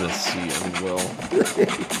 Tennessee and Will.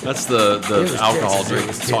 That's the alcohol drink.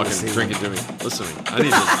 Drink it to me. Listen to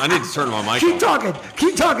me. I need to turn my mic Keep on. talking.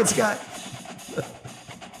 Keep talking, Scott.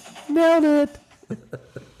 Nailed it.